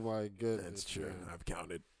 Oh my goodness. That's true. man. I've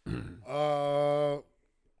counted.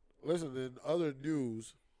 Listen, in other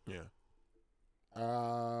news, Yeah,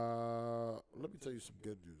 let me tell you some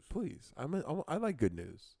good news. please. I like good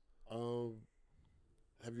news.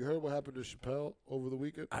 Have you heard what happened to Chappelle over the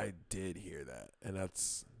weekend? I did hear that, and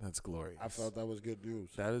that's glorious. I felt that was good news.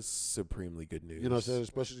 that is supremely good news. You know what I'm saying?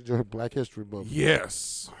 Especially during Black History Month.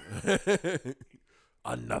 Yes.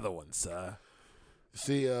 Another one, sir.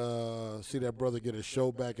 See that brother get his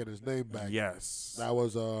show back and his name back. Yes. That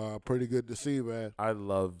was pretty good to see, man. I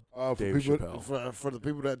love For Dave people, Chappelle. for the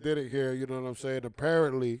people that didn't hear, you know what I'm saying?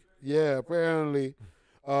 Apparently, in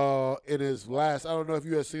his last, I don't know if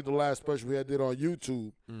you had seen the last special he had did on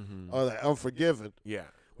YouTube, the Unforgiven, Yeah.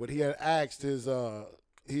 when he had asked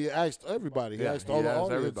he asked everybody, he Yeah, asked all he the asked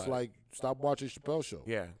audience, everybody. like, stop watching Chappelle Show.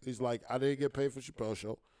 Yeah. He's like, I didn't get paid for Chappelle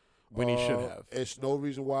Show. When he should have. It's no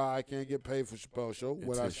reason why I can't get paid for Chappelle Show.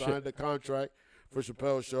 When I his shit. signed the contract for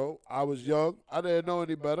Chappelle Show, I was young. I didn't know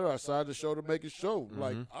any better. I signed the show to make a show.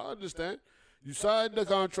 Like, I understand. You signed the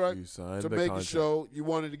contract You signed to the make contract. a show. You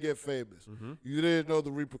wanted to get famous. You didn't know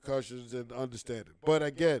the repercussions and understand it. But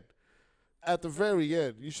again, at the very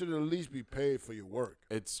end, you should at least be paid for your work.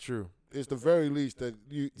 It's true. It's the very least that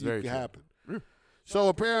you very can true. happen. So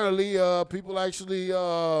apparently, people actually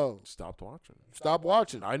Stopped watching. stopped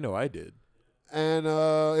watching, I know I did. and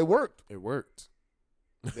it worked. It worked.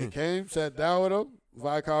 They came, sat down with him.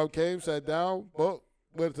 Viacom came, sat down,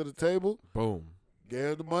 went to the table, Boom.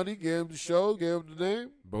 gave him the money, gave him the show, gave him the name.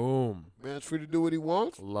 Boom. Man's free to do what he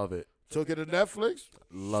wants. Love it. Took it to Netflix.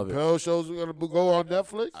 Love it. Chappelle shows are gonna go on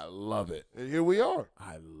Netflix, I love it. and here we are.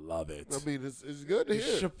 I love it. I mean, it's good to hear.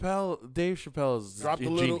 Dave Chappelle is Dropped a a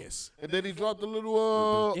little- genius. And then he dropped a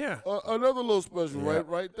little, Yeah. another little special Yeah.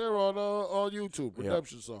 right there on YouTube, Yeah.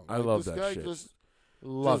 Redemption Song. I love this that guy shit. Just,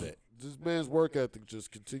 Love just- it. This man's work ethic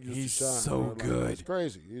just continues He's to shine. so man. Like, good. It's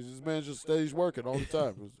crazy. This man just stays working all the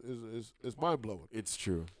time. It's mind blowing. It's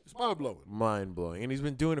true. It's mind blowing. Mind blowing. And he's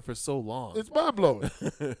been doing it for so long. It's mind blowing.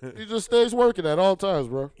 He just stays working at all times,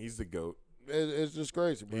 bro. He's the GOAT. It's just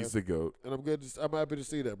crazy, man. He's the GOAT. And I'm happy to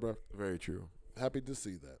see that, bro. Very true. Happy to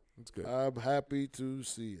see that. It's good. I'm happy to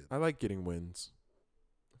see it. I like getting wins.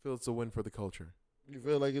 I feel it's a win for the culture. You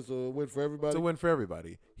feel like it's a win for It's everybody? a win for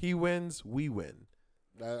everybody. He wins, we win.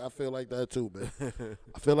 I feel like that too, man.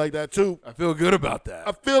 I feel like that too. I feel good about that.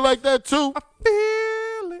 I feel like that too.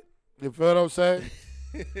 feel it. You feel what I'm saying?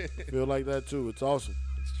 Feel like that too. It's awesome.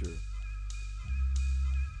 It's true.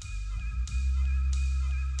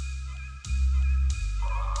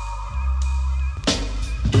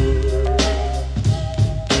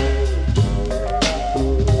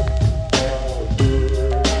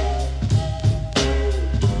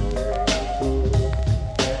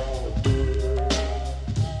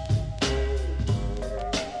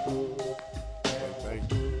 Bang, bang.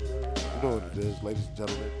 You know what it is, ladies and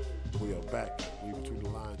gentlemen. We are back. We between the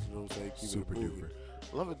lines. You know what I'm saying? Keep Super it moving.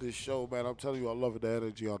 duper. Loving this show, man. I'm telling you, I'm loving the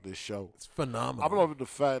energy on this show. It's phenomenal. I'm loving the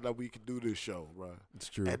fact that we can do this show, bro. It's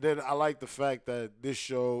true. And then I like the fact that this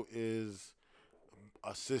show is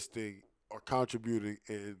assisting or contributing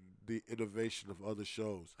in the innovation of other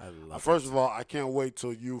shows. I love First of all, I can't wait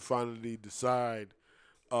till you finally decide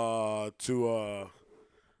to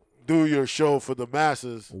do your show for the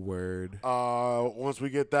masses. Word. Once we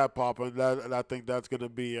get that popping, and I think that's gonna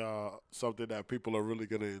be something that people are really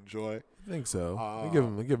gonna enjoy. I think so.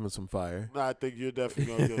 we give him some fire. I think you're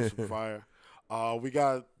definitely gonna give some fire. We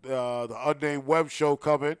got the Unnamed Web Show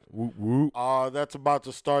coming. Whoop whoop. That's about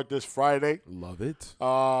to start this Friday. Love it.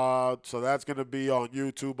 So that's gonna be on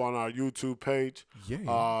YouTube on our YouTube page.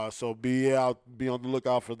 Yeah. So be on the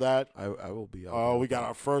lookout for that. I will be out. We got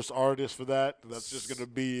our first artist for that. That's just gonna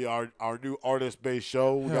be our new artist-based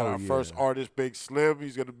show. We got Hell our first yeah. artist, Big Slim.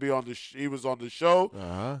 He's gonna be on the. He was on the show.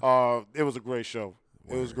 Uh-huh. It was a great show.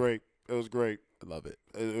 It was Word. great. It was great. I love it.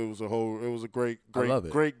 It was a great, I love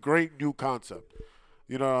it. great new concept.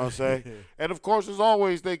 You know what I'm saying? And of course, as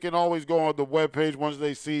always, they can always go on the webpage once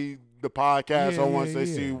they see the podcast or once they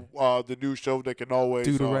see the new show. They can always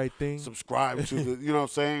Do the right thing. subscribe to the. You know what I'm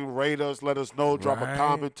saying? Rate us, let us know, drop a Right.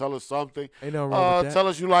 comment, tell us something. Ain't no wrong with that. Tell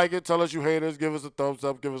us you like it. Tell us you hate us. Give us a thumbs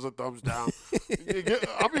up. Give us a thumbs down.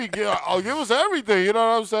 Give us everything. You know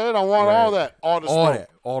what I'm saying? I want all Right. that. All the All smoke. that.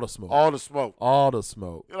 All the smoke. All the smoke. All the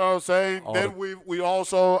smoke. You know what I'm saying? All Then we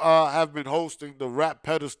also have been hosting the Rap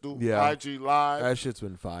Pedestal Yeah. IG Live. That shit's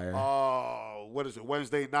been fire. What is it?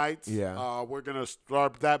 Wednesday nights. Yeah. We're gonna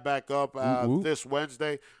start that back up Ooh. this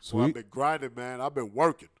Wednesday. So Sweet. I've been grinding, man. I've been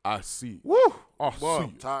working. I see. Woo! I Boy, see.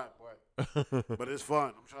 I'm tired, boy. But it's fun.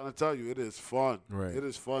 I'm trying to tell you, it is fun. Right. It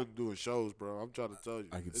is fun doing shows, bro. I'm trying to tell you.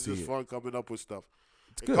 I can it's see just it. fun coming up with stuff.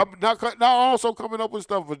 It's good. Not also coming up with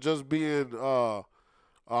stuff, but just being how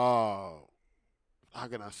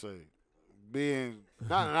can I say? Being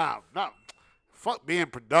not fuck being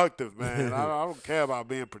productive, man. I don't care about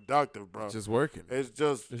being productive, bro. Just working. It's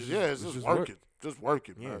just it's it's just just work. working. Just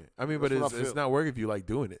working, Yeah. man. I mean, but That's what I it's feel. not work if you like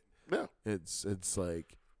doing it. Yeah, It's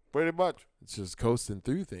like pretty much. it's just coasting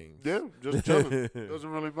through things. Yeah, just chilling. Doesn't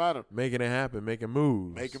really matter. Making it happen, making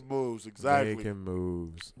moves. Making moves, exactly. Making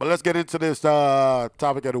moves. But let's get into this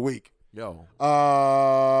topic of the week. Yo.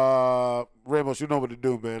 Ramos, you know what to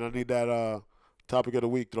do, man. I need that topic of the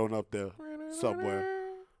week thrown up there somewhere.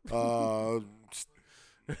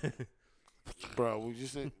 Bro,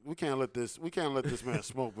 we can't let this man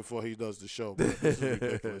smoke before he does the show, bro. This is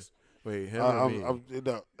ridiculous. Wait, him or me?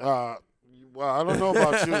 Well, I don't know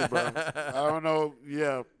about you, bro. I don't know.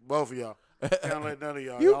 Yeah, both of y'all. Can't let none of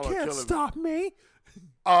y'all. You Y'all are can't killing stop me. me.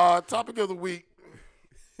 Topic of the week.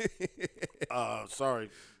 Sorry.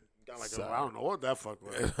 Got like I don't know what that fuck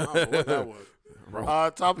was. I don't know what that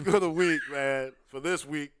was. Topic of the week, man, for this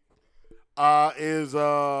week, is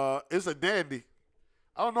it's a dandy.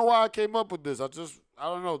 I don't know why I came up with this. I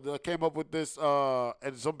don't know. I came up with this,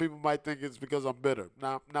 and some people might think it's because I'm bitter.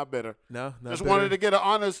 Nah, not bitter. No, not Just bitter. wanted to get an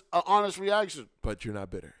honest reaction. But you're not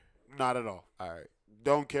bitter. Not at all. All right.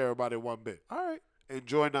 Don't care about it one bit. All right.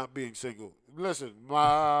 Enjoy not being single. Listen,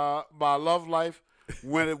 my love life,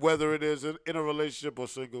 whether it is in a relationship or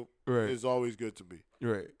single, Right. is always good to me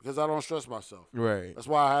Right. because I don't stress myself. Right. That's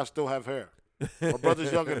why I still have hair. My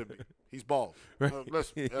brother's younger than me. He's bald. Right.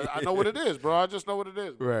 Listen, I know what it is, bro. I just know what it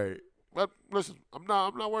is. Right. But listen, I'm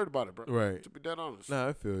not worried about it, bro. Right. To be dead honest. No,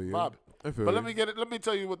 I feel you. Bob. I feel But you. let me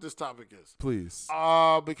tell you what this topic is. Please.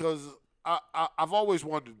 Because I've always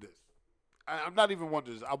wondered this. I'm not even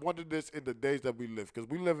wondering this. I wondered this in the days that we live because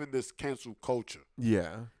we live in this cancel culture. Yeah.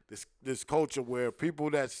 This culture where people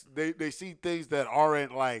they see things that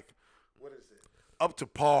aren't like, what is it, up to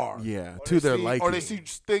par. Yeah. Or To they their see- liking. Or they see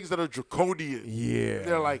things that are draconian. Yeah.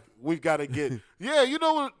 They're like, we've got to get. Yeah, you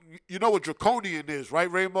know what draconian is,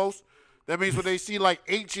 right, Ramos? That means when they see like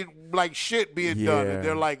ancient like shit being done, Yeah. and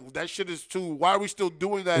they're like, that shit is too. Why are we still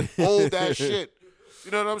doing that old ass shit? You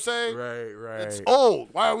know what I'm saying? Right. Right. It's old.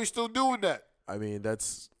 Why are we still doing that? I mean,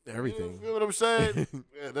 that's You everything. feel what I'm saying?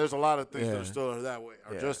 Yeah, there's a lot of things that Yeah. are still that way.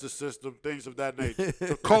 Our Yeah. justice system, things of that nature.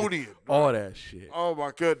 Draconian. All that shit. Oh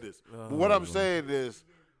my goodness. But what I'm saying is,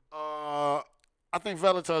 I think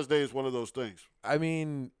Valentine's Day is one of those things. I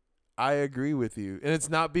mean, I agree with you, and it's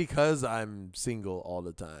not because I'm single all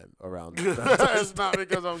the time around. It's not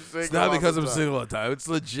because I'm single. It's not all because the I'm time. single all the time. It's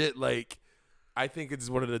legit. Like, I think it's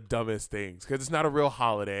one of the dumbest things because it's not a real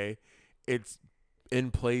holiday. It's in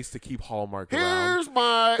place to keep Hallmark around. Here's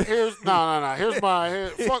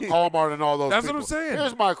fuck Hallmark and all those That's people. what I'm saying.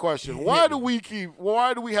 Here's my question. Why do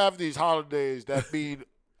we have these holidays that mean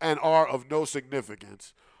and are of no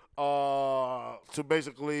significance? To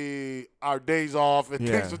basically our days off and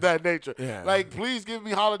Yeah. things of that nature. Yeah. Like, please give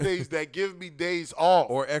me holidays that give me days off.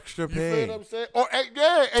 Or extra You pay. feel what I'm saying? Or and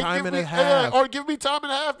Time give and me, a half. or give me time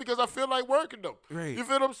and a half because I feel like working them. Right. You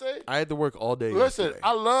feel what I'm saying? I had to work all day. Listen, yesterday.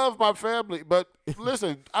 I love my family, but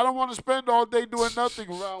listen, I don't want to spend all day doing nothing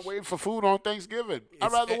around waiting for food on Thanksgiving.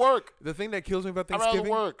 I'd rather work. The thing that kills me about I'd rather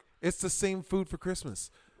Thanksgiving, work. it's the same food for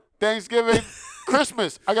Christmas. Thanksgiving,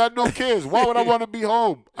 Christmas. I got no kids. Why would I want to be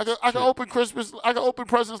home? I can open Christmas. I can open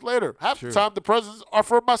presents later. Half the time, the presents are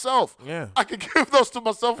for myself. Yeah. I can give those to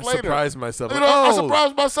myself I later. surprised myself. You Like, know, I oh,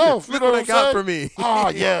 surprised myself. look you know what I I'm got saying? for me. Oh,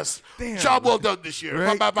 yes. Damn. Job well done this year.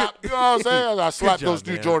 Right? Bop, bop, bop. You know what I'm saying? I slapped job, those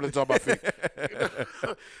new man. Jordans on my feet.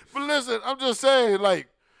 But listen, I'm just saying, like,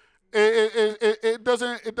 it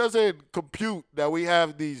doesn't compute that we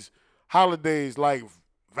have these holidays like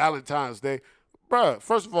Valentine's Day. Bruh,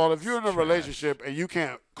 first of all, if you're in a relationship and you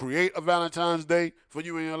can't create a Valentine's Day for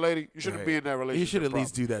you and your lady, you shouldn't Right. be in that relationship. You should at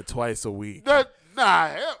least do that twice a week.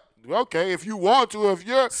 Hell, okay, if you want to, if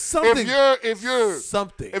you're Something. if you're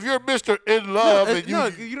Something. if you're Mr. In Love No, and you no,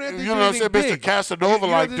 you don't have to you do know what I'm anything saying, Mr. big. Casanova You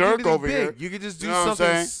don't like have to do Dirk anything over big. here. You could just do You know what I'm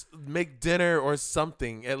something, saying? make dinner or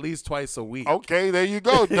something at least twice a week. Okay, there you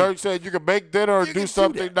go. Dirk said you can make dinner or You do can do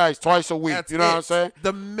something that. nice twice a week. That's you know what I'm it. saying?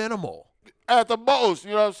 The minimal. At the most, you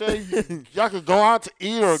know what I'm saying? Y'all could go out to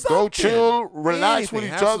eat or go Something. chill, relax Anything. with each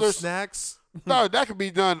Have some other. snacks. No, that can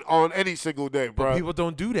be done on any single day, But bro. people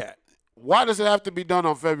don't do that Why does it have to be done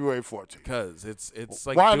on February 14th? because it's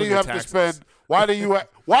like Why do doing you your have taxes. to spend? Why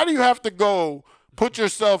do you have to go put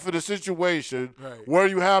yourself in a situation Right. where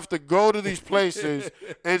you have to go to these places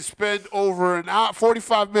and spend over an hour,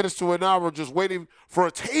 45 minutes to an hour just waiting for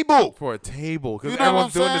a table? for a table because You know what I'm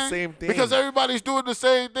everyone's doing the saying? same thing. Because everybody's doing the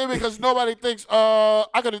same thing because nobody thinks, I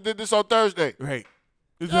could have did this on Thursday. right.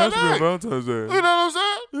 It Yeah, has to be right. a Valentine's Day. You know what I'm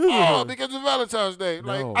saying? Yeah. Oh, because it's Valentine's Day.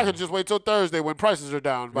 Like, No. I could just wait till Thursday when prices are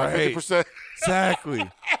down by Right. 50%.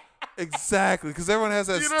 Exactly. Exactly. Because everyone has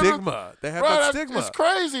that You know, stigma. They have Bro, that that's- stigma. it's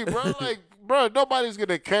crazy, bro. Like, bro, nobody's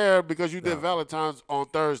gonna care because you did Valentine's on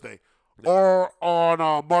Thursday or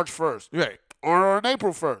on March 1st Right. or on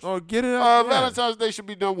April 1st. Oh, get it out. yeah. Valentine's Day should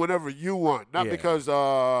be done whenever you want, not Yeah. because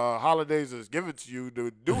holidays is given to you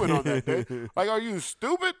to do it on that day. Like, are you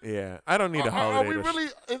stupid? Yeah. I don't need a Are holiday. we to really?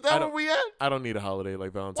 Is I that don't- where we at? I don't need a holiday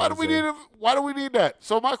like Valentine's Why do we Day. need? Why do we need that?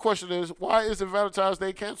 So my question is, why isn't Valentine's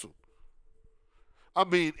Day canceled? I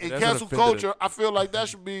mean, in It hasn't cancel offended culture, I feel like that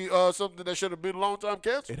should be something that should have been a long time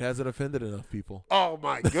canceled. It hasn't offended enough people. Oh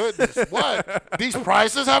my goodness! What? These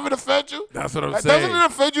prices haven't offended you? That's what I'm Doesn't saying. it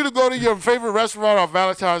offend you to go to your favorite restaurant on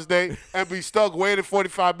Valentine's Day and be stuck waiting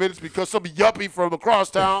 45 minutes because some yuppie from across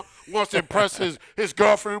town wants to impress his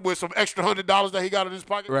girlfriend with some extra $100 that he got in his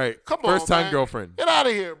pocket? Right. Come on, First-time man. girlfriend. Get out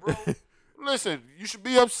of here, bro. Listen, you should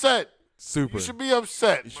be upset. Super. You should be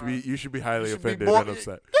upset. You should be highly You should be offended more- and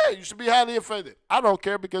upset. Yeah, you should be highly offended. I don't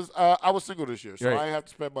care because I was single this year, so Right. I ain't have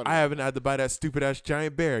to spend money. I haven't had to buy that stupid ass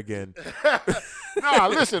giant bear again. Nah,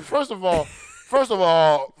 listen. First of all,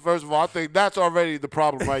 I think that's already the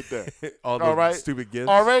problem right there. All the All right. stupid gifts.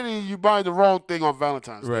 Already, you buying the wrong thing on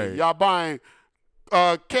Valentine's Day. Right. Y'all buying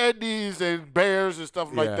candies and bears and stuff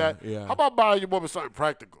like Yeah, that. yeah. How about buying your woman something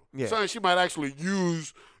practical? Yeah. Something she might actually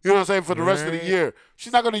use, you know what I'm saying, for the rest of the Right. year.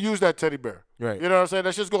 She's not going to use that teddy bear. Right. You know what I'm saying?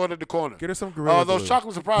 That's just going in the corner. Get her some Gorilla Those Glue.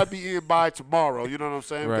 chocolates will probably be eaten by tomorrow. You know what I'm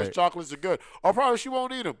saying? Because Right. chocolates are good. Or probably she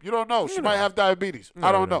won't eat them. You don't know. She You might know. have diabetes. I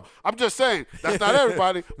Never don't know. know. I'm just saying. That's not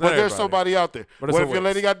everybody, but there's everybody. somebody out there. But it's What a if your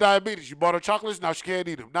waste. lady got diabetes? You bought her chocolates, now she can't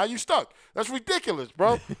eat them. Now you stuck. That's ridiculous,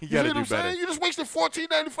 bro. You see gotta what do I'm saying? better. You just wasted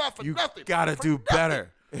 $14.95 for You nothing. gotta For do nothing.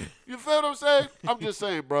 better. You feel what I'm saying? I'm just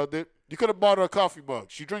saying, bro. That you could have bought her a coffee mug.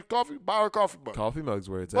 She drinks coffee? Buy her a coffee mug. Coffee mugs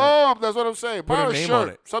where it's at. Boom. That's what I'm saying. Buy her her a name shirt. on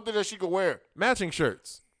it. Something that she could wear. Matching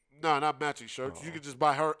shirts. No, not matching shirts. You could just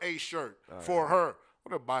buy her a shirt for her. I'm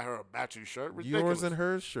gonna buy her a matching shirt. Ridiculous. Yours and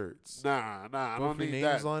hers shirts. Nah, I Both don't your need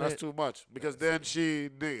names that. on That's it? too much. Because then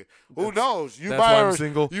who knows? You that's buy why her I'm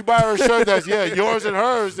single. You buy her a shirt that's yours and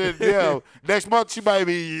hers, and next month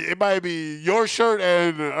it might be your shirt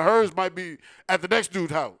and hers might be at the next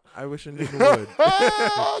dude's house. I wish a nigga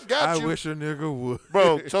would. Got I you, wish a nigga would.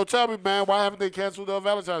 bro. So tell me, man, why haven't they canceled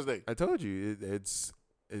Valentine's Day? I told you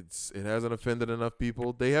it hasn't offended enough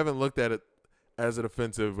people. They haven't looked at it as an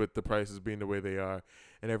offensive with the prices being the way they are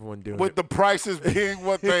and everyone doing With it. the prices being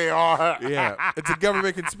what they are. Yeah, it's a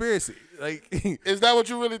government conspiracy. Like, Is that what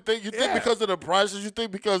you really think? You think Yeah. because of the prices? You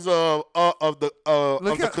think because of the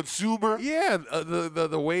at- consumer? yeah,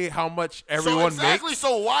 the way how much everyone So exactly. makes.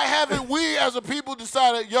 So why haven't we as a people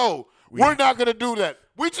decided, we're not gonna do that?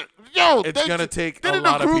 It's gonna take didn't a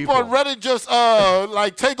lot the of group people. on Reddit just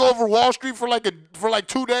like take over Wall Street for like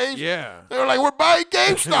 2 days? Yeah, They were like, we're buying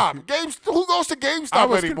GameStop. Who goes to GameStop I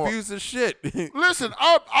was anymore? confused as shit. Listen,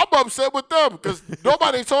 I'm upset with them because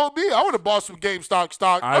nobody told me. I would have bought some GameStop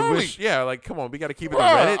stock I early. wish. Yeah, like come on, we got to keep it on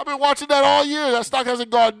Bruh, Reddit. I've been watching that all year. That stock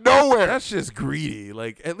hasn't gone nowhere. That's just greedy.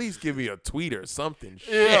 Like, at least give me a tweet or something.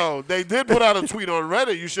 Shit. They did put out a tweet on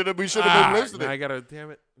Reddit. We should have been listening. I gotta.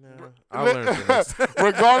 Damn it. No, I'll learn from this.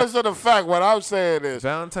 Regardless of the fact, what I'm saying is,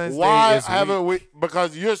 Valentine's why Day is haven't weak. we?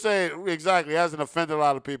 Because you're saying exactly, it hasn't offended a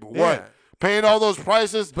lot of people. Yeah. What? Paying all those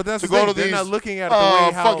prices But that's to the go thing, to they're these not looking at it the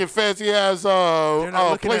way how- fucking fancy ass not looking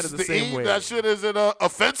at places it the to same eat. way. That shit isn't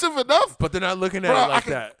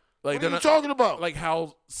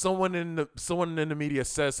the media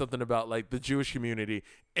says something about like the Jewish community,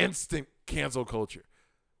 instant cancel culture.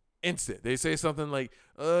 They say something like,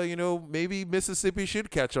 maybe Mississippi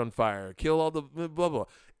should catch on fire, kill all the blah blah.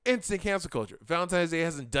 Instant cancel culture. Valentine's Day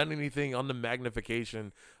hasn't done anything on the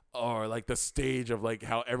magnification or like the stage of like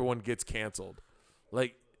how everyone gets canceled.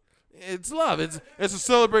 Like, it's love. It's a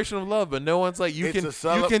celebration of love, but no one's like you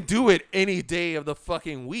can do it any day of the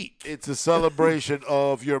fucking week. It's a celebration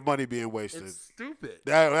of your money being wasted. It's stupid.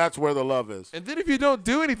 That's where the love is. And then if you don't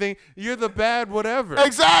do anything, you're the bad whatever.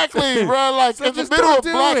 Exactly, bro. Like So in the just middle don't of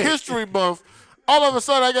do Black it. History Month, all of a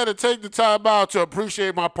sudden I got to take the time out to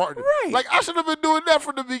appreciate my partner. Right. Like I should have been doing that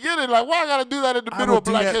from the beginning. Like why I got to do that in the I middle will of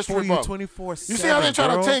do Black that History for you Month? 24/7. You see how they're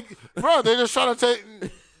trying to take, bro? They're just trying to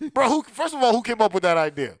take, bro. First of all, who came up with that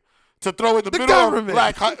idea? To throw in the middle government.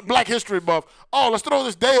 of Black History Month. Oh, let's throw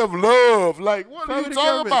this day of love. Like, what are Probably you the talking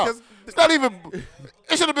government, about? 'cause It's not even.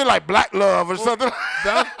 It should have been like Black Love or something.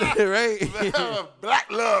 right?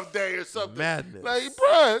 Black Love Day or something. Madness. Like,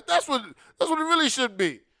 bro, that's what it really should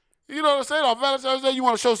be. You know what I'm saying? On Valentine's Day, you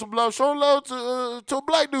want to show some love. Show love to a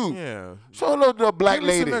black dude. Yeah. Show love to a black Give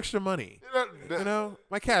me lady. some extra money.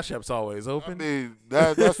 My Cash App's always I open. mean,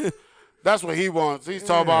 that's what he wants. He's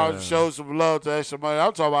talking about show some love to extra money.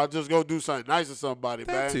 I'm talking about just go do something nice to somebody,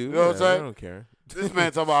 man. that too. You know what I'm I saying? don't care. This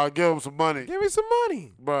man talking about give him some money. Give me some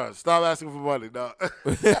money. Bro, stop asking for money, dog.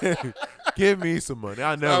 Give me some money.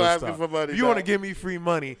 I never asking stop. for money, If you want to dog. give me free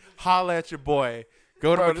money, holla at your boy.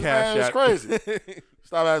 Go to Bro, my this Cash man is App. crazy.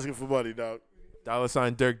 Stop asking for money, dog.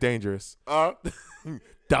 $ Dirk Dangerous. $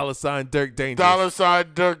 Dirk Dangerous.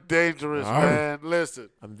 $Dirk Dangerous, All right. man. Listen.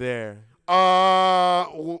 I'm there.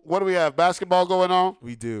 What do we have? Basketball going on?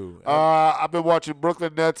 We do. I've been watching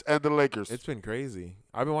Brooklyn Nets and the Lakers. It's been crazy.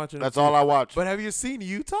 I've been watching. That's all I watch. But have you seen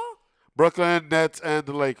Utah? Brooklyn Nets and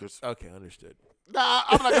the Lakers. Okay, understood. Nah,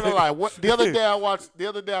 I'm not gonna lie. The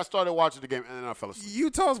other day I started watching the game and then I fell asleep.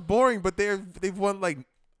 Utah's boring, but they've won like.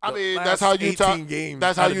 I mean, last that's how Utah. 18 games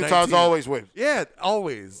That's how out of Utah's 19. always win. Yeah,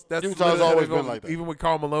 always. That's Utah's literally how always they've been like that. Even with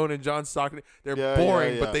Karl Malone and John Stockton, they're Yeah,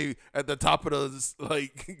 boring, yeah. but they at the top of the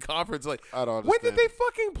like conference. Like, I don't when did understand they it.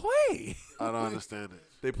 fucking play? I don't understand it.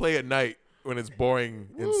 They play at night when it's boring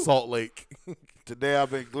in Salt Lake. Today I've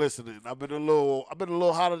been glistening. I've been a little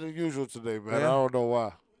hotter than usual today, man. Yeah? I don't know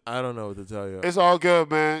why. I don't know what to tell you. It's all good,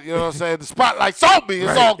 man. You know what I'm saying? The spotlight's on me. It's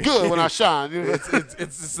Right. all good when I shine. You know?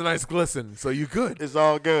 It's a nice glisten, so you good. It's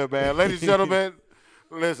all good, man. Ladies and gentlemen,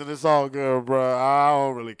 listen, it's all good, bro. I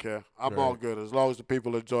don't really care. I'm all Right. good. As long as the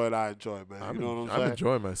people enjoy it, I enjoy it, man. You know what I'm saying? I'm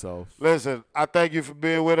enjoying myself. Listen, I thank you for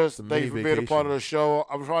being with us. a Thank you for mini being a part of vacation. the show.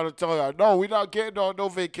 I'm trying to tell you, no, we're not getting on no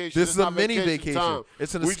vacation. This is not a mini vacation. time.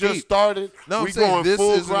 It's an We escape. just started. No, I'm we saying going this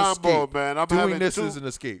full is an grind escape. mode, man. I'm Doing having this two. is an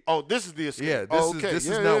escape. Oh, this is the escape. Yeah, Oh, this okay. is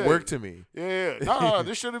Yeah, not yeah. work to me. Yeah, no,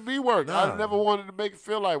 this shouldn't be work. I Nah. never wanted to make it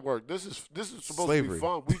feel like work. This is supposed Slavery. to be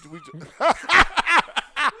fun. We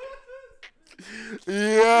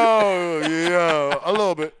yo, a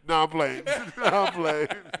little bit. No, I'm playing. I'm playing.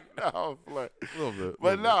 A little bit.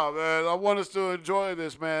 But no, man, I want us to enjoy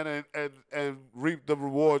this, man, and reap the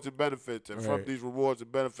rewards and benefits. And from Right. these rewards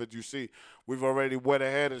and benefits, you see, we've already went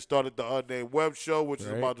ahead and started the Unnamed Web Show, which is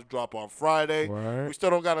Right. about to drop on Friday. Right. We still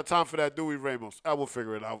don't got a time for that, do we, Ramos? We'll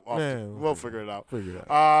figure it out. Man, We'll figure it out. Figure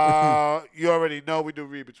it out. You already know we do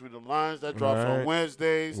Read Between the Lines. That drops on Right.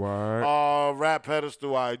 Wednesdays. Right. Rap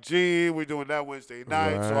Pedestal IG. We're doing that Wednesday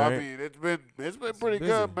night. So I Right. mean, it's been pretty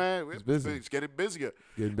busy. good, man. It's busy. It's getting busier.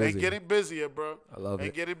 Getting busy. And getting busier, bro. I love and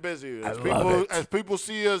it. getting busier. I As love people it. as people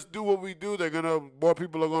see us do what we do, more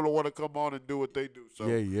people are gonna want to come on and do what they do. So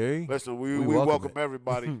Yay. listen, we We welcome, welcome it.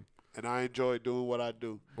 everybody, and I enjoy doing what I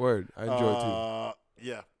do. Word. I enjoy it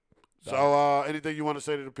Yeah. So anything you want to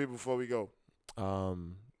say to the people before we go?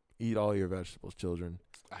 too. Eat all your vegetables, children.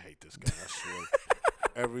 I hate this guy. I swear.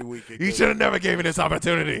 Every week it You gets, should have never gave me this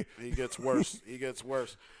opportunity. he gets worse. He gets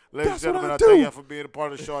worse. Ladies and That's what gentlemen, I I do. thank y'all for being a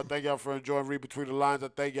part of the show. I thank y'all for enjoying Read Between the Lines. I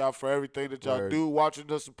thank y'all for everything that y'all Word. do,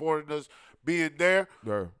 watching us, supporting us, being there.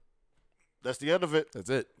 Bro, That's the end of it. that's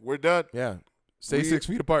it. We're done. Yeah. Stay We 6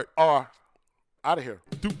 feet apart. Are out of here.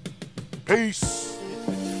 Peace.